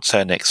 What's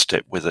our next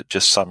step with it?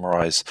 Just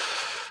summarise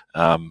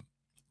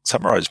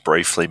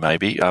briefly,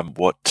 maybe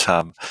what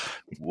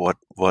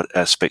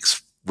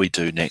aspects we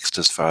do next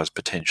as far as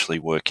potentially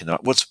working on.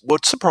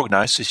 What's the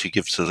prognosis you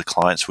give to the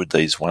clients with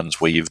these ones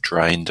where you've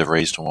drained a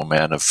reasonable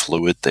amount of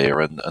fluid there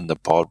and the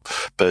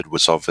bird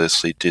was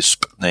obviously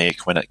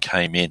dyspneic when it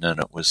came in and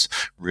it was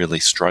really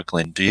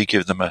struggling? Do you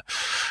give them an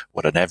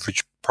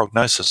average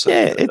prognosis?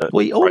 Yeah,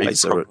 we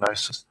always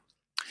prognosis.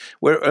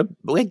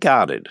 We're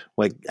guarded,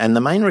 and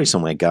the main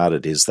reason we're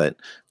guarded is that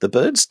the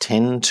birds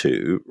tend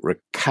to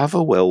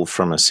recover well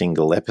from a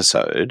single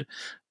episode.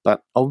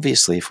 But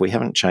obviously, if we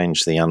haven't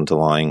changed the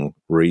underlying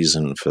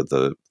reason for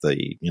the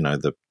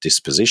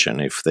disposition,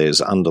 if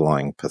there's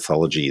underlying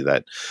pathology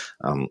that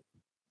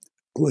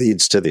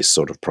leads to this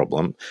sort of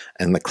problem,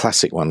 and the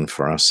classic one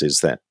for us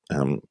is that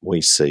we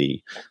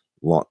see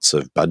lots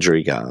of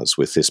budgerigars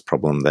with this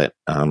problem that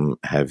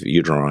have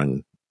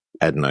uterine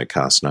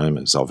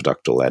adenocarcinomas,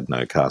 oviductal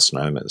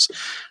adenocarcinomas,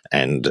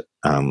 and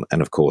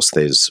of course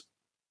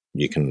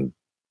you can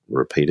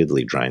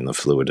repeatedly drain the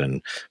fluid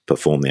and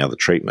perform the other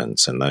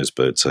treatments, and those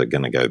birds are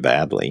going to go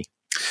badly.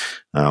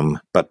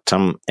 But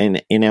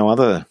in our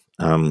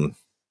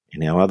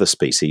other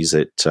species,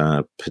 it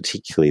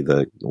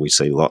particularly we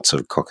see lots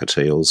of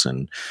cockatiels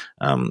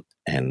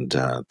and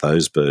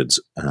those birds.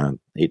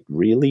 It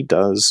really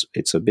does.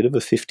 It's a bit of a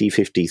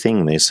 50-50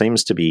 thing. There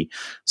seems to be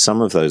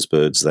some of those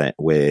birds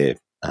where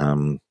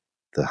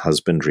the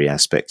husbandry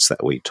aspects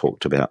that we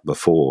talked about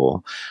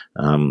before,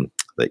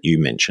 that you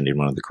mentioned in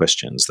one of the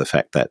questions, the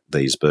fact that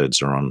these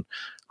birds are on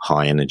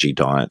high energy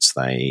diets,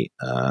 they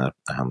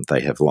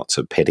have lots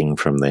of petting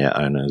from their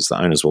owners.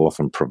 The owners will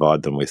often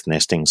provide them with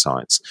nesting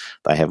sites.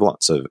 They have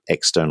lots of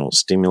external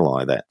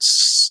stimuli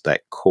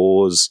that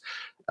cause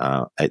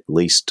at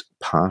least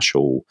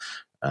partial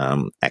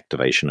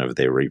activation of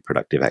their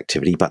reproductive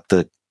activity, but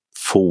the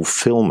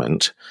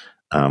fulfillment,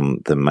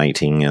 the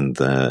mating and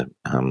the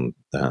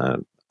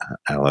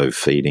allo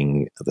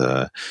feeding,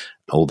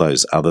 all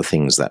those other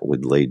things that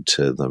would lead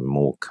to the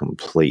more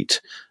complete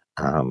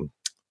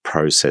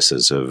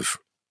processes of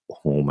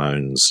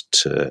hormones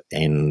to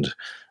end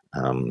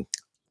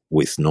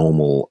with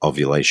normal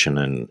ovulation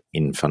and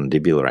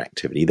infundibular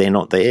activity, they're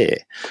not there.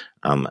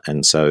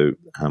 And so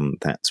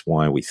that's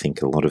why we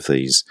think a lot of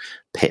these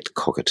pet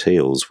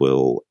cockatiels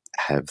will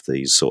have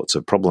these sorts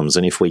of problems.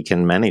 And if we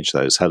can manage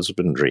those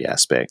husbandry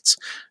aspects,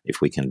 if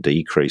we can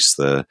decrease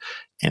the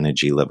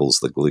energy levels,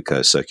 the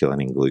glucose,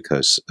 circulating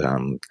glucose,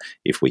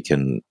 if we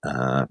can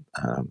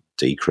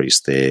decrease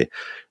their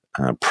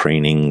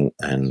preening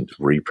and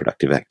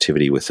reproductive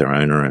activity with their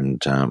owner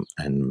and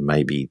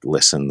maybe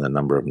lessen the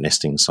number of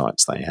nesting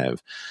sites they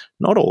have.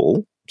 Not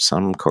all.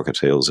 Some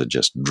cockatiels are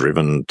just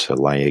driven to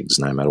lay eggs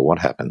no matter what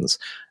happens.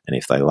 And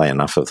if they lay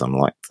enough of them,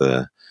 like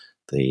the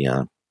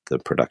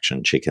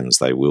production chickens,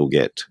 they will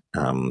get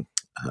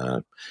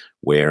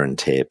wear and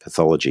tear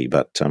pathology.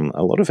 But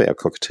a lot of our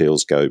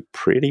cockatiels go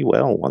pretty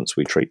well once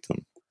we treat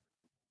them.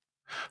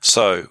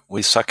 So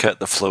we suck out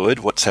the fluid.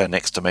 What's our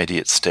next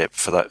immediate step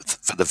for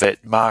the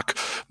vet? Mark,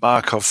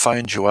 I've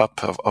phoned you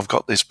up. I've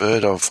got this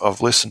bird.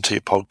 I've listened to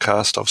your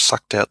podcast. I've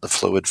sucked out the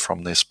fluid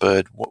from this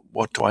bird.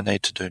 What do I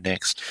need to do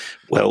next?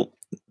 Well,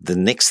 the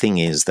next thing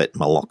is that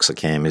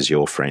meloxicam is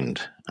your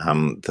friend.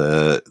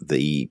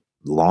 The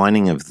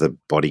lining of the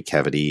body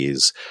cavity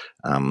is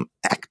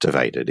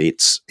activated.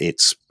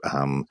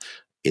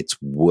 It's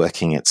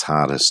working its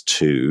hardest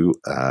to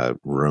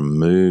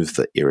remove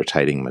the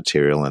irritating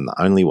material, and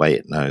the only way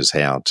it knows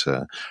how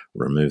to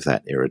remove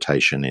that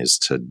irritation is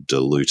to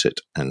dilute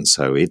it. And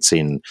so it's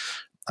in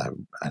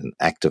an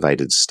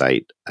activated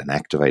state, an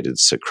activated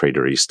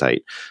secretory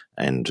state.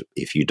 And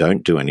if you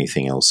don't do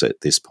anything else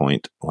at this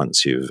point,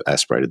 once you've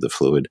aspirated the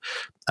fluid,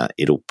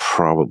 it'll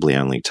probably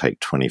only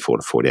take 24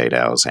 to 48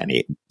 hours and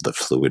the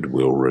fluid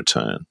will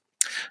return.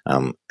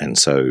 And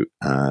so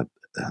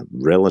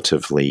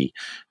relatively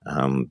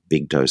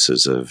big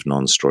doses of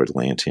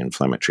non-steroidal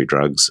anti-inflammatory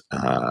drugs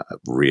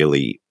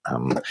really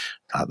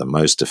are the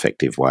most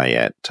effective way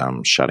at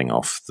shutting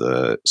off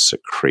the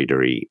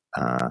secretory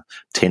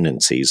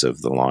tendencies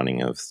of the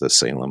lining of the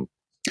coelom.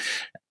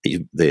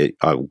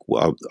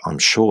 I'm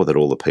sure that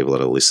all the people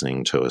that are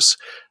listening to us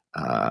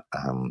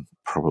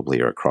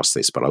probably are across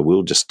this, but I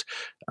will just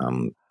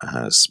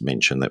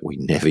mention that we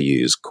never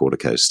use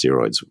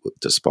corticosteroids,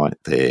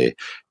 despite their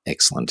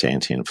excellent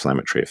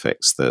anti-inflammatory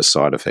effects. The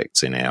side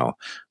effects in our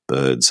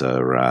birds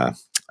are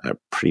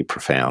pretty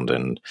profound,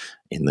 and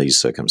in these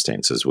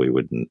circumstances,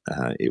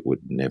 it would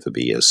never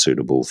be a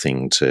suitable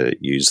thing to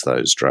use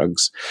those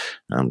drugs,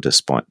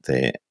 despite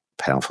their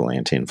powerful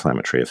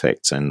anti-inflammatory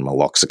effects. And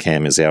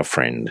meloxicam is our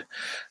friend.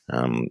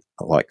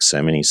 Like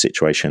so many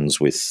situations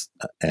with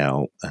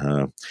our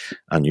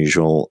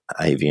unusual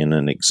avian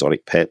and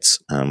exotic pets,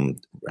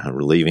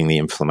 relieving the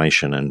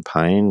inflammation and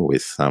pain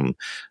with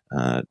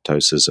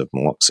doses of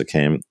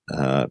meloxicam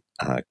are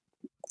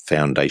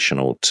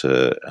foundational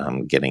to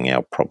getting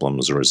our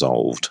problems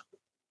resolved.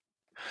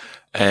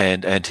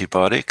 And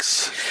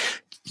antibiotics?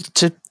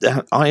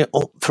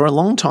 For a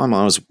long time,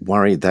 I was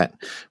worried that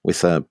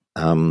with a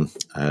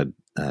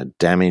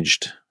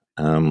damaged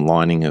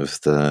lining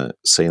of the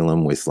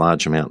coelom with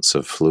large amounts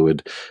of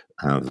fluid,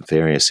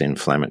 various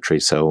inflammatory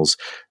cells,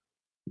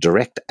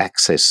 direct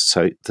access.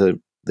 So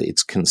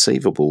it's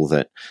conceivable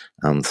that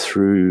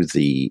through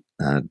the,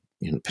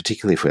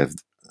 particularly if we have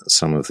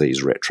some of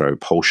these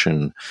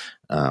retropulsion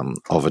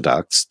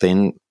oviducts,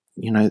 then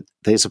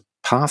there's a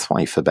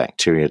pathway for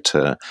bacteria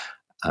to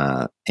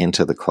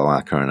enter the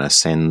cloaca and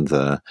ascend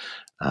the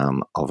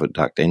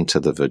oviduct, enter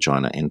the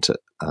vagina,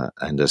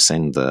 and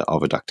ascend the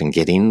oviduct and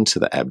get into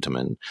the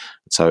abdomen.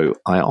 So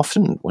I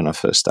often, when I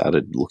first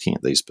started looking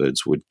at these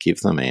birds, would give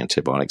them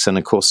antibiotics. And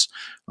of course,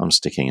 I'm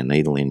sticking a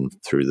needle in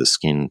through the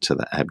skin to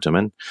the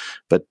abdomen.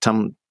 But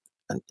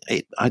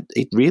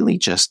it really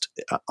just,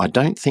 I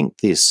don't think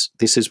this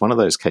is one of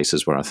those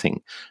cases where I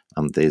think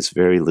there's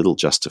very little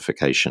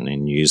justification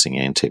in using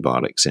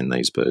antibiotics in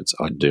these birds.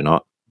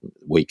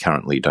 We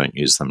currently don't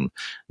use them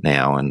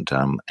now, and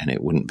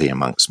it wouldn't be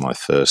amongst my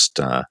first.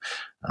 I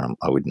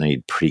would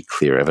need pretty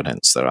clear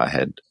evidence that I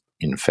had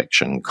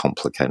infection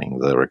complicating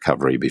the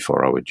recovery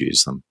before I would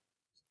use them.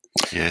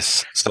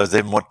 Yes. So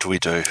then what do we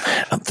do?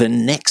 The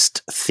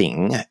next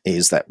thing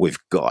is that we've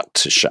got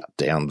to shut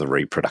down the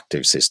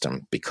reproductive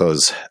system,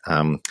 because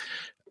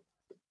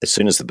as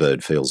soon as the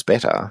bird feels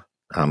better,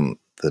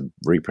 the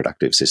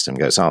reproductive system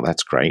goes, oh,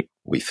 that's great,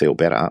 we feel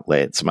better,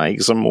 let's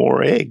make some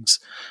more eggs.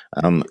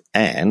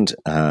 And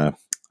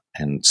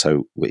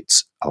so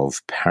it's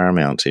of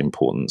paramount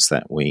importance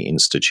that we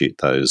institute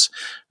those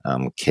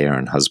care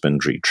and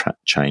husbandry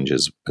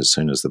changes as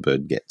soon as the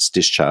bird gets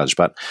discharged.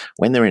 But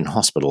when they're in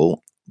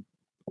hospital,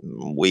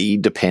 we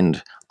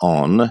depend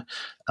on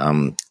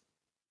our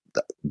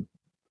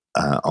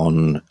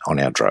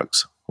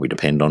drugs. We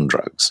depend on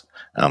drugs.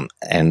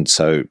 And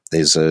so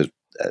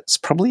it's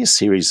probably a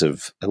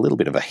little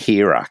bit of a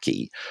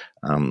hierarchy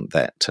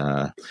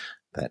that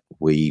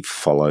we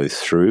follow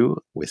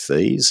through with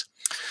these.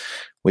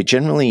 We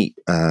generally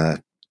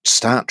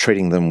start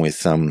treating them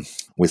with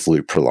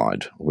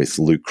leuprolide, with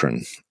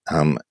Leukerin,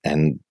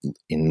 and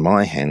in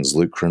my hands,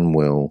 Leukerin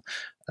will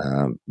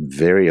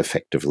very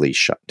effectively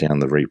shut down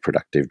the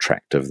reproductive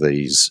tract of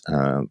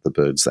the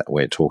birds that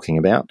we're talking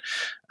about,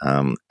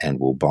 and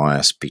will buy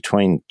us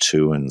between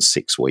 2 and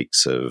 6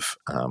 weeks of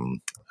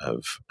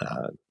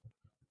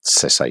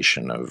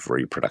cessation of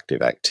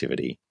reproductive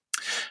activity,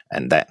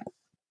 and that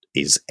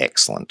is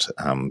excellent.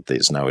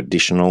 There's no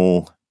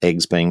additional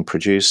eggs being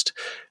produced.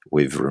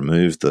 We've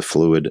removed the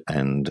fluid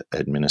and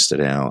administered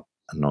our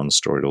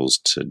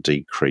non-steroidals to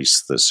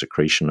decrease the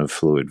secretion of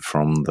fluid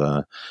from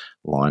the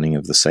lining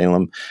of the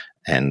coelom,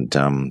 and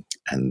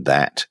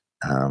that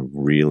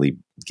really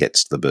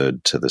gets the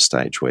bird to the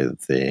stage where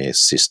their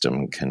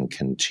system can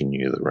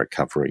continue the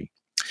recovery.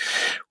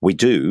 We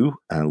do.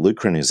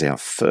 Leukerin is our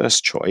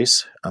first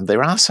choice.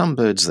 There are some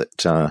birds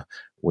that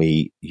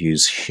we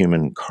use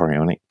human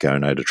chorionic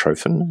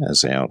gonadotrophin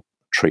as our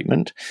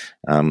treatment.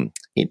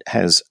 It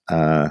has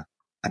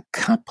a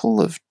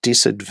couple of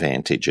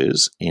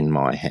disadvantages in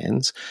my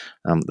hands.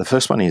 The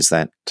first one is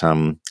that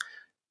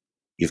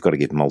you've got to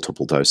give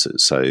multiple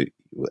doses. So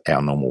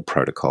our normal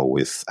protocol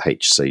with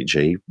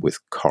HCG, with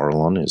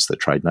Coralon is the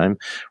trade name,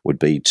 would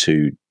be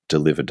to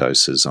deliver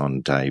doses on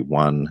day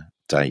 1,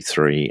 day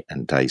 3,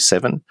 and day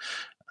 7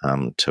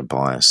 to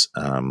buy us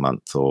a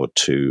month or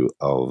 2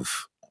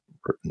 of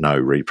no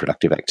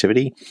reproductive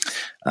activity.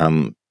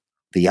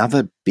 The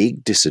other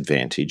big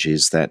disadvantage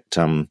is that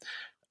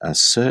a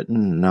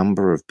certain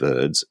number of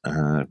birds,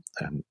 HCG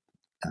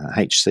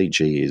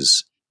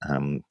is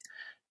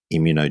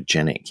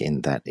immunogenic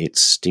in that it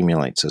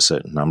stimulates a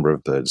certain number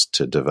of birds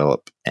to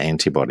develop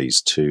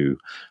antibodies to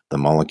the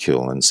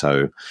molecule. And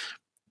so,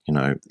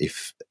 and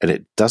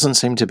it doesn't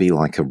seem to be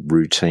like a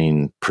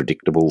routine,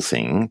 predictable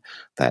thing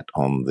that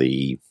on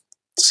the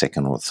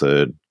second or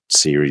third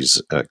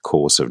series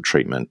course of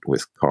treatment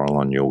with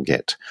Coralon, you'll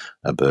get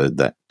a bird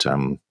that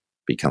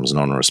becomes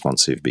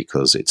non-responsive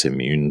because it's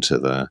immune to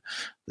the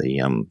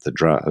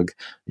drug.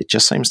 It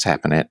just seems to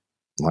happen at,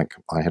 like,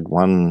 I had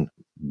one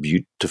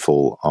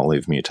beautiful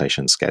olive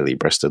mutation scaly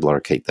breasted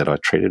lorikeet that I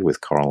treated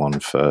with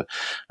Coralon for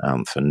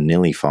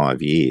nearly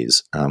 5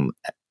 years,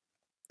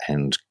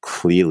 and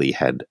clearly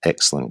had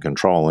excellent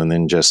control. And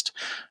then just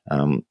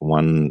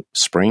one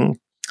spring,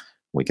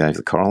 we gave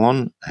the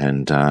Coralon,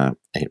 and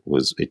it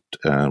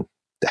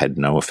had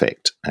no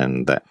effect.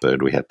 And that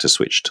bird we had to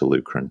switch to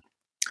Leukerin.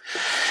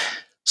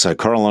 So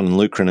Coralon and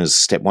Leukerin is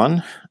step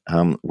 1.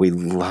 We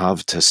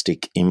love to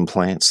stick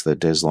implants, the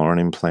Deslorin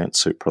implant,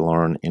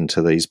 Supralorin,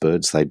 into these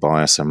birds. They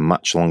buy us a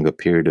much longer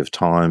period of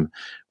time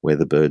where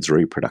the bird's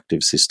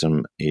reproductive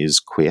system is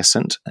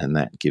quiescent, and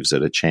that gives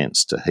it a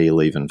chance to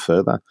heal even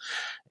further.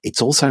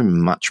 It's also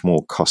much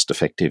more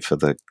cost-effective for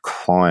the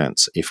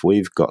clients. If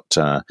we've got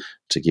to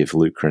give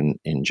Leukerin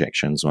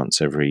injections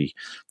once every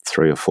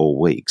 3 or 4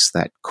 weeks,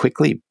 that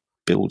quickly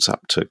builds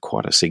up to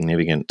quite a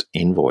significant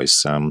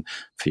invoice. For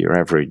your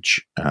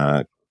average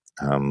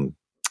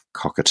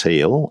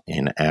cockatiel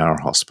in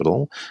our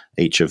hospital,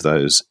 each of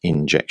those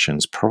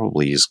injections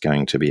probably is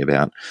going to be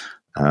about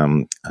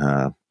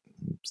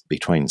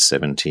between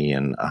 70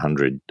 and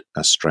 100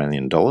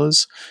 Australian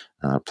dollars,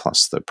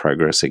 plus the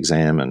progress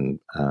exam. And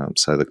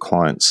so the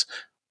clients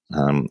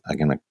are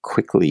going to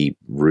quickly,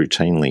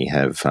 routinely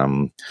have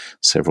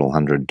several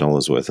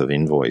 $100s worth of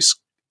invoice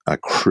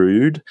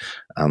accrued,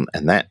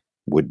 and that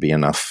would be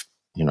enough.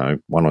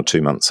 1 or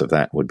 2 months of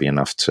that would be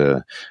enough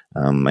to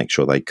make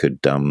sure they could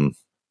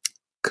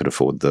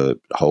afford the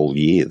whole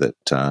year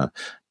that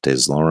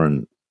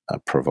Deslorin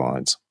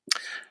provides.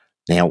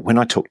 Now, when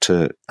I talk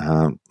to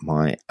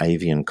my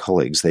avian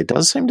colleagues, there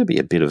does seem to be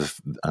a bit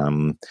of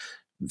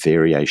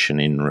variation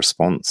in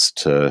response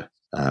to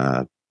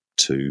the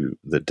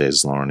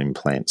Deslorin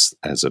implants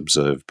as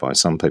observed by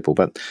some people,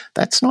 but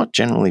that's not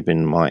generally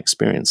been my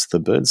experience. The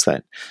birds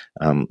that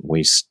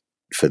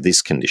for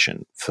this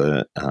condition,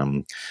 for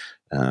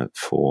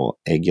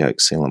egg yolk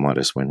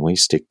coelomitis, when we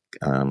stick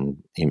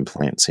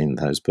implants in,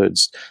 those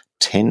birds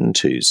tend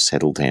to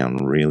settle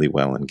down really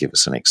well and give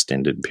us an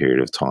extended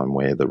period of time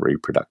where the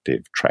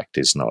reproductive tract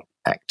is not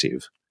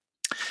active.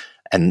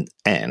 And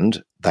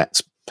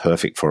that's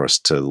perfect for us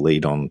to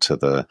lead on to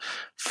the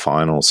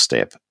final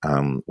step.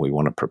 We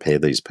want to prepare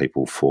these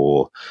people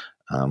for,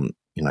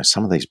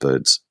 some of these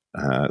birds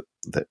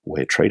that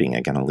we're treating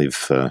are going to live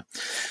for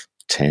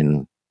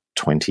 10,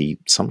 20,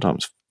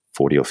 sometimes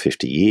 40 or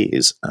 50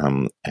 years.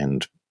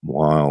 And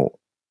while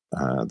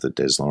the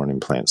Deslorin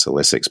implants are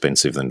less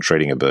expensive than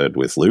treating a bird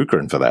with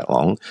Leukerin for that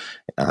long,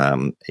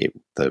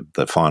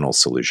 the final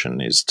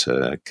solution is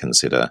to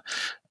consider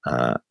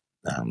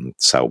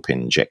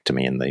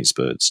salpingectomy in these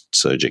birds,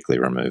 surgically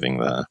removing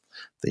the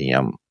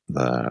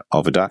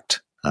oviduct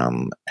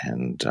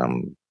and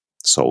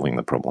solving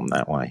the problem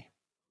that way.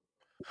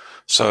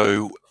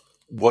 So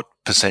what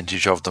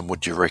percentage of them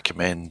would you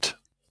recommend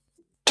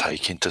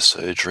take into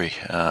surgery,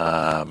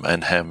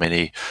 and how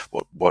many,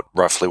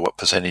 roughly what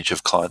percentage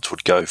of clients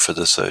would go for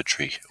the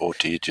surgery, or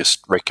do you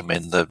just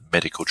recommend the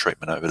medical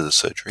treatment over the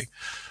surgery?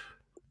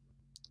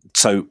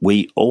 So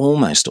we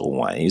almost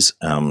always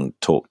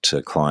talk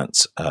to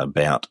clients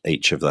about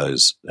each of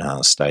those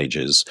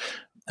stages,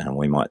 and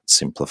we might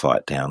simplify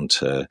it down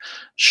to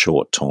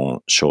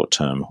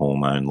short-term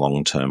hormone,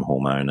 long-term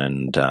hormone,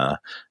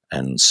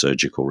 and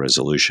surgical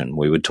resolution.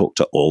 We would talk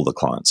to all the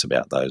clients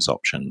about those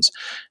options.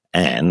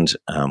 And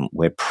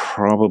we're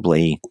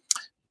probably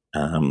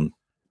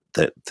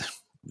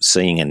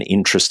seeing an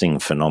interesting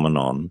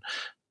phenomenon,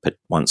 but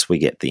once we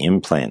get the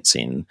implants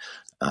in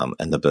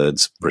and the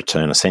birds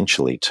return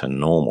essentially to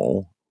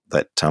normal,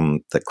 that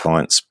the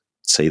clients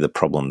see the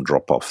problem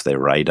drop off their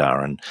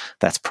radar. And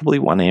that's probably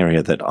one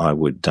area that I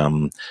would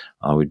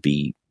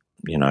be,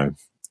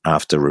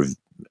 after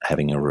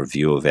having a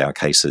review of our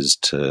cases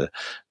to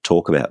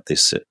talk about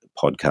this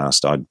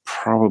podcast, I'd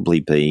probably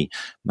be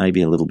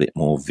maybe a little bit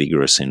more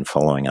vigorous in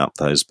following up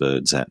those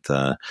birds at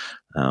the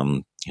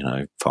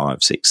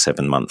 5, 6,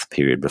 7 month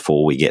period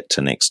before we get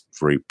to next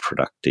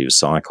reproductive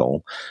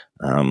cycle,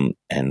 and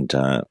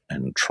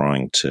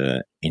trying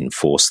to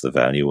enforce the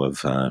value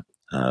of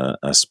a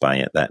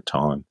spay at that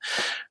time.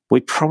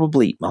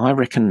 I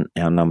reckon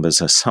our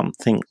numbers are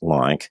something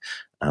like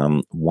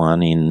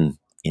 1 in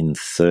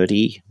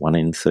 30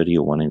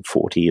 or 1 in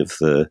 40 of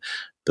the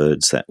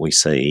birds that we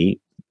see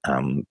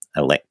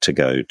elect to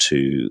go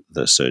to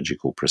the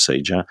surgical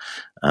procedure.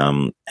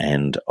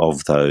 And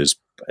of those,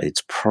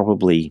 it's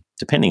probably,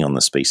 depending on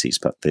the species,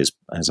 but there's,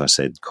 as I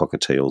said,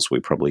 cockatiels,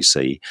 we probably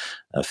see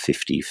a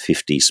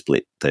 50-50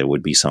 split. There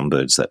would be some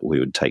birds that we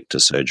would take to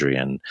surgery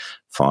and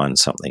find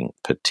something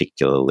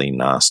particularly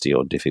nasty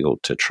or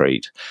difficult to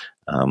treat.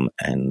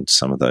 And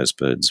some of those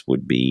birds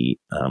would be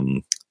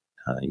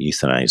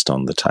euthanized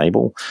on the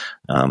table,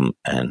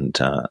 and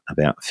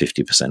about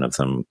 50% of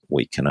them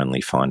we can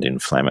only find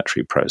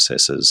inflammatory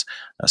processes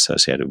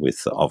associated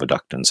with the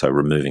oviduct, and so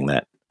removing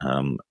that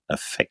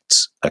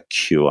affects a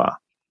cure.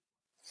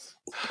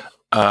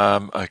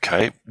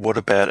 Okay. What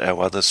about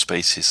our other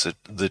species,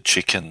 the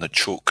chicken, the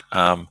chook?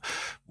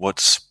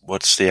 What's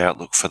the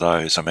outlook for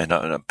those? I mean,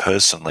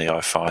 personally,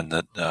 I find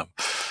that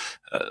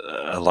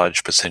a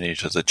large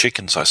percentage of the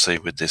chickens I see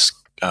with this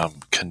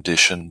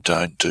condition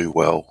don't do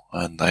well,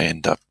 and they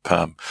end up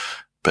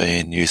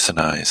being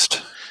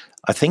euthanized.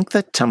 I think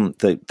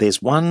that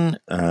there's one.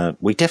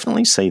 We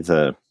definitely see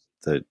the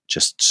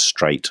just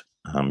straight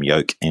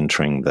yolk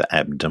entering the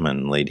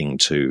abdomen, leading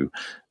to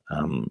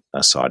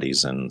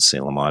ascites and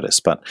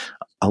coelomitis. But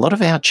a lot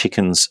of our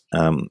chickens,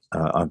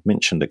 I've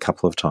mentioned a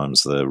couple of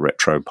times the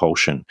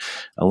retropulsion.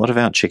 A lot of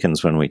our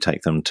chickens, when we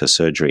take them to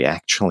surgery,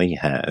 actually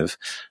have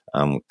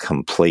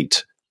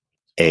complete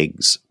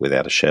eggs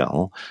without a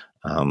shell,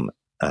 and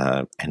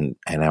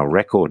our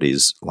record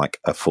is like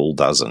a full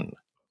dozen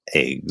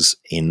eggs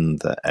in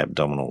the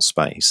abdominal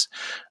space,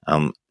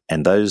 and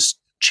those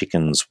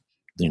chickens,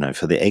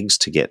 for the eggs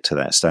to get to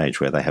that stage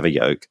where they have a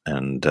yolk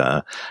and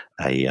a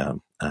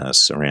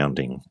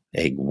surrounding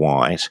egg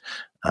white,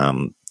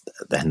 and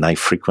they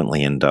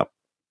frequently end up,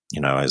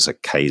 as a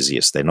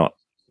caseus. They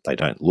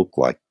look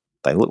like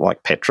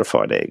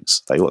petrified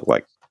eggs. They look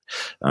like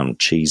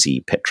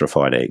cheesy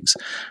petrified eggs,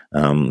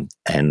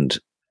 and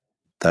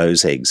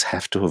those eggs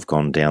have to have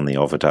gone down the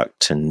oviduct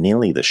to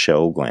nearly the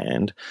shell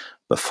gland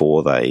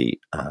before they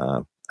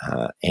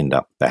end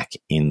up back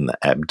in the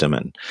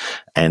abdomen.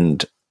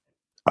 And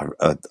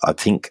I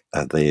think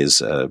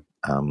there's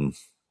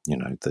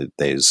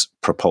there's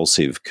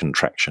propulsive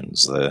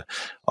contractions. The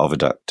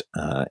oviduct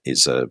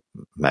is a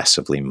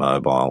massively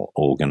mobile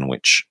organ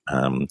which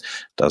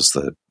does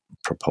the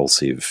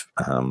propulsive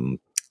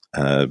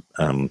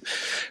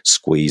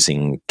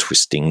squeezing,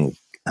 twisting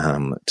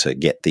to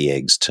get the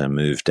eggs to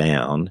move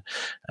down,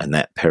 and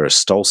that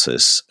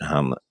peristalsis,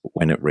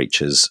 when it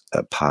reaches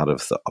a part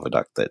of the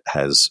oviduct that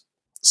has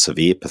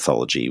severe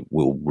pathology,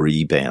 will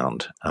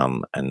rebound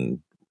and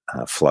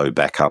flow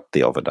back up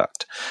the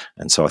oviduct.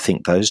 And so I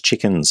think those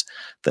chickens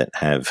that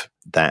have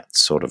that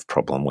sort of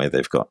problem, where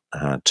they've got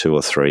 2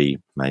 or 3,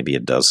 maybe a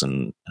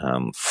dozen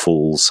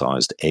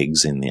full-sized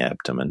eggs in the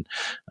abdomen,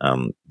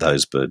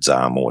 those birds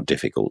are more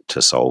difficult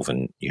to solve,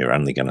 and you're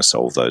only going to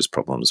solve those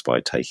problems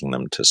by taking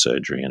them to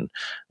surgery. And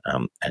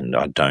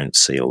I don't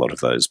see a lot of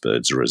those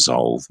birds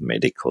resolve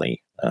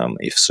medically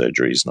if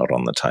surgery is not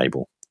on the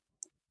table.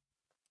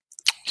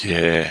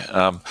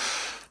 Yeah.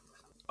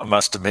 I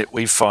must admit,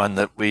 we find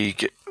that we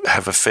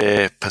have a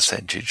fair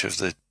percentage of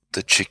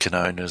the chicken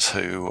owners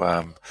who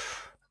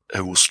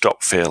will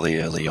stop fairly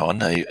early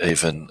on,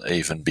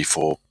 even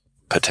before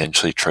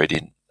potentially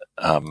treating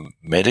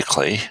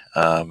medically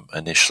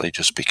initially,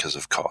 just because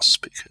of costs.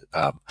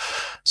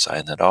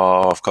 Saying that,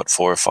 I've got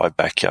 4 or 5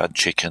 backyard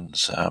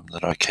chickens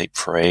that I keep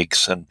for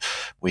eggs, and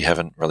we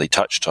haven't really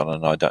touched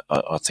on it.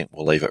 I think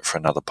we'll leave it for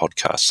another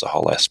podcast. The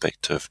whole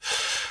aspect of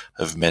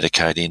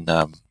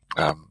medicating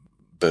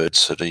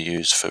birds that are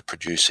used for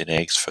producing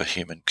eggs for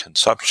human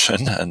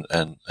consumption, and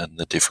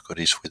the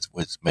difficulties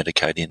with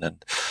medicating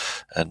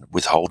and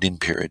withholding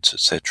periods,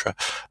 etc.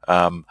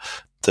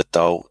 That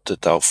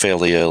they'll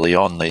fairly early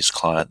on, these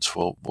clients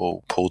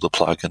will pull the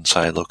plug and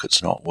say, look,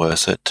 it's not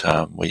worth it.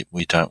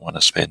 We don't want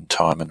to spend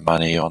time and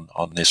money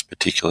on this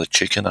particular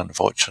chicken,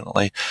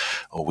 unfortunately,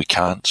 or we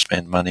can't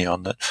spend money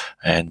on it,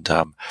 and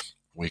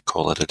we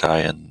call it a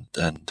day, and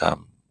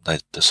they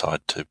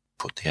decide to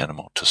put the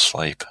animal to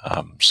sleep.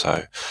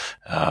 So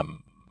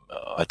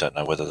I don't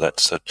know whether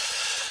that's a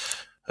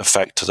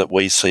factor that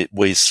we see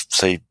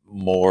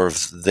more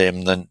of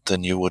them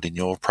than you would in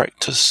your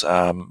practice.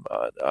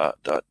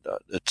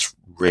 It's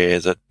rare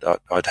that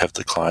I'd have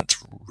the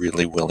clients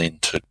really willing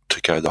to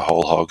go the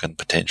whole hog and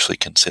potentially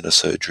consider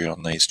surgery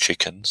on these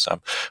chickens. I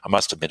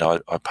must admit, I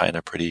paint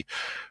a pretty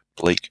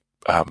bleak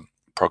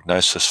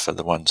prognosis for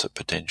the ones that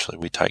potentially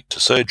we take to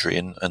surgery,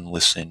 and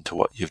listening to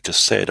what you've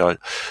just said, I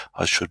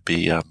should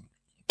be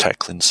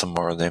tackling some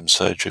more of them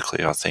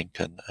surgically, I think,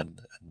 and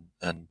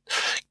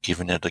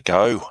giving it a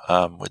go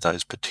with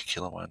those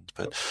particular ones.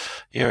 But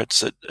yeah,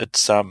 it's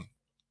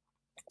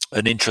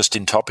an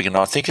interesting topic, and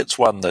I think it's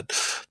one that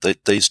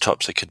these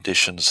types of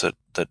conditions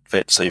that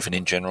vets, even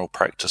in general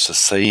practice, are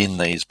seeing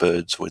these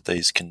birds with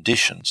these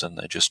conditions, and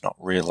they're just not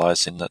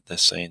realising that they're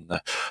seeing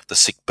the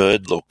sick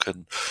bird look.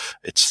 And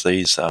it's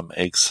these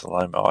egg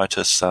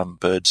psalmoitis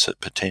birds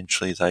that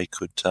potentially they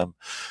could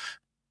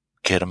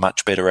get a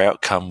much better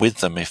outcome with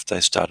them if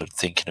they started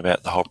thinking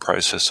about the whole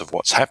process of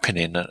what's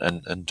happening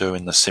and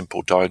doing the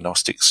simple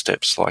diagnostic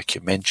steps like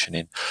you're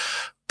mentioning,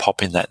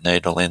 popping that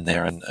needle in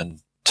there and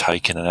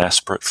taking an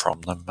aspirate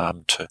from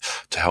them to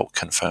help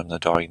confirm the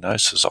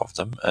diagnosis of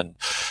them. And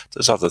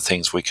there's other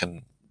things we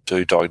can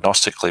do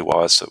diagnostically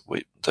wise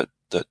that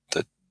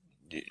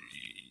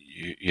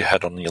you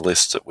had on your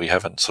list that we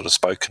haven't sort of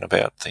spoken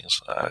about,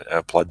 things,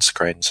 our blood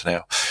screens and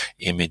our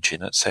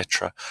imaging,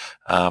 etc.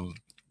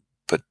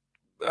 But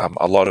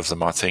a lot of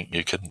them I think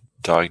you can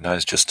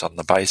diagnose just on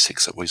the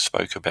basics that we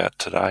spoke about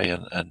today,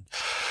 and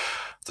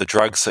the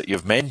drugs that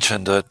you've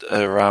mentioned are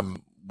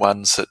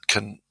ones that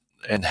can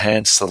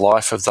enhance the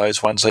life of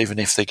those ones, even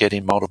if they're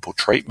getting multiple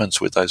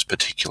treatments with those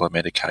particular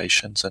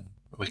medications, and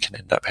we can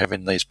end up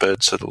having these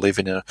birds that are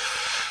living a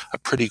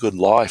pretty good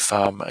life,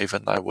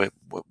 even though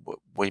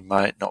we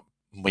may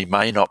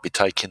not be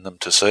taking them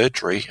to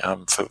surgery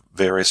for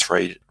various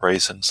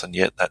reasons, and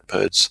yet that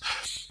bird's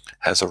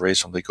has a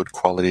reasonably good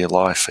quality of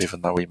life,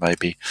 even though we may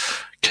be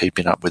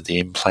keeping up with the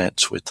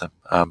implants with them.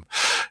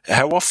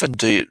 How often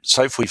do you,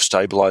 say if we've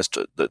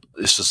stabilised,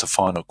 this is the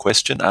final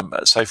question,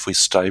 say if we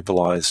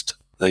stabilised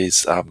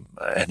these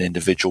an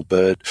individual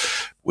bird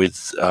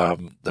with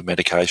the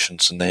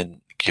medications and then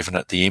given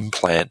it the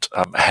implant,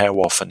 how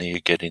often are you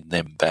getting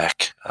them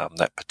back,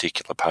 that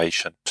particular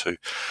patient, to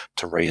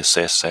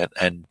reassess that?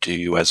 And do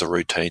you, as a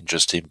routine,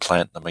 just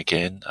implant them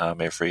again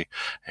every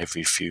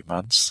few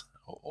months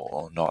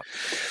or not?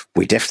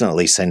 We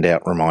definitely send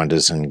out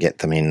reminders and get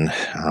them in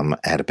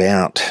at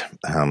about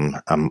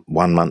 1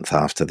 month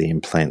after the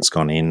implant's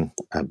gone in,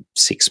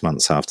 6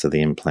 months after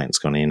the implant's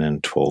gone in,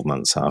 and 12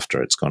 months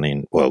after it's gone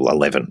in. Well,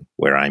 11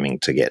 we're aiming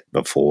to get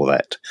before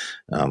that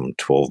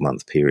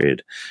 12-month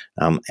period.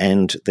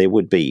 And there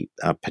would be,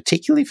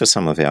 particularly for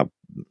some of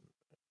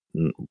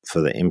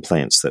for the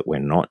implants that we're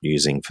not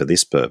using for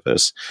this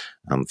purpose,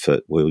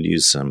 we'll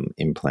use some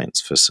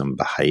implants for some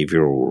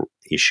behavioural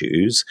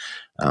issues.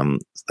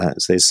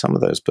 There's some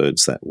of those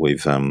birds that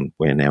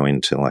we're now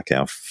into like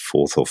our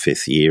 4th or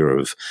 5th year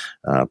of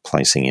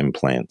placing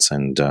implants,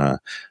 and I've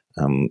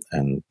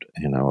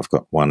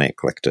got one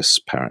eclectus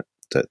parrot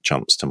that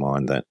jumps to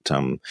mind that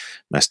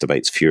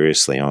masturbates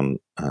furiously on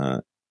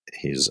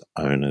his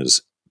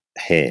owner's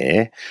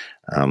hair,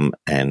 and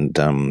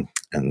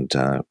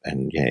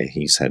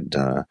he's had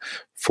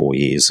 4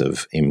 years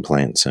of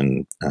implants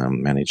and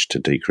managed to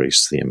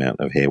decrease the amount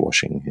of hair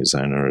washing his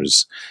owner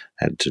has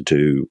had to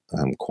do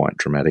quite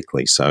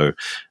dramatically. So,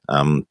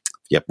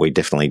 we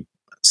definitely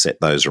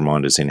set those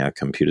reminders in our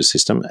computer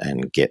system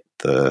and get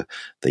the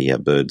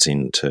birds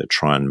in to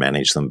try and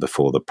manage them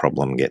before the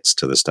problem gets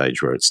to the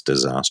stage where it's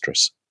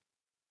disastrous.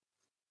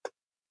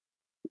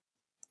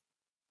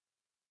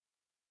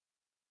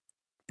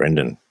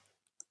 Brendan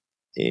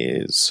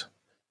is...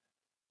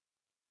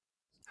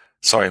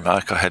 Sorry,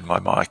 Mark, I had my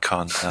mic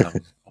on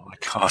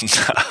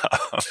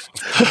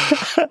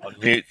on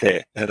mute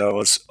there, and I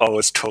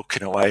was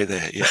talking away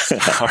there. Yeah,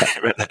 sorry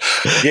about that.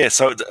 Yeah,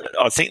 so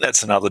I think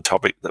that's another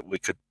topic that we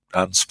could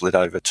split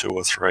over 2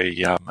 or 3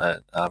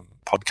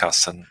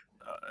 podcasts, and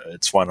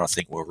it's one I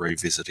think we'll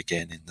revisit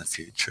again in the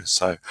future.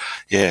 So,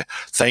 yeah,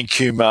 thank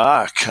you,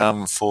 Mark,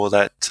 for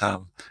that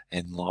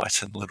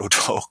enlightened little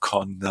talk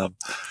on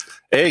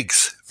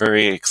eggs.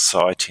 Very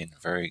exciting,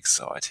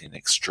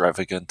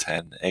 extravagant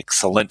and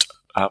excellent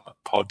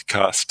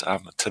podcast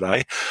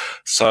today.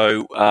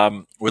 So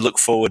we look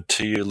forward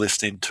to you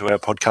listening to our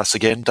podcast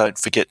again. Don't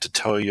forget to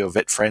tell your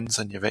vet friends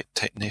and your vet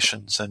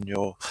technicians and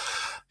your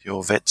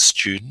vet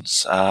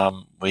students.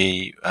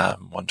 We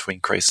want to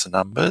increase the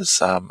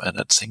numbers, and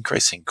it's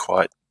increasing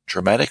quite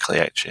dramatically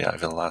actually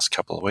over the last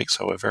couple of weeks.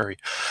 So we're very,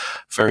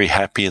 very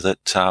happy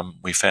that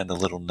we found a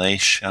little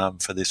niche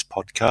for this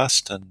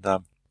podcast.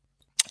 And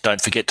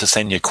don't forget to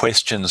send your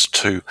questions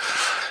to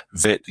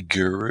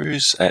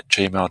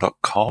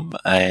vetgurus@gmail.com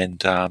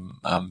and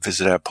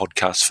visit our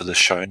podcast for the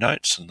show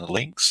notes and the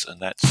links,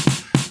 and that's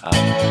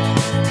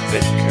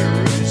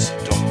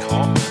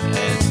vetgurus.com.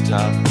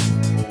 And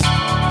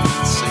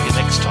we'll see you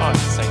next time.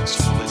 Thanks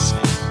for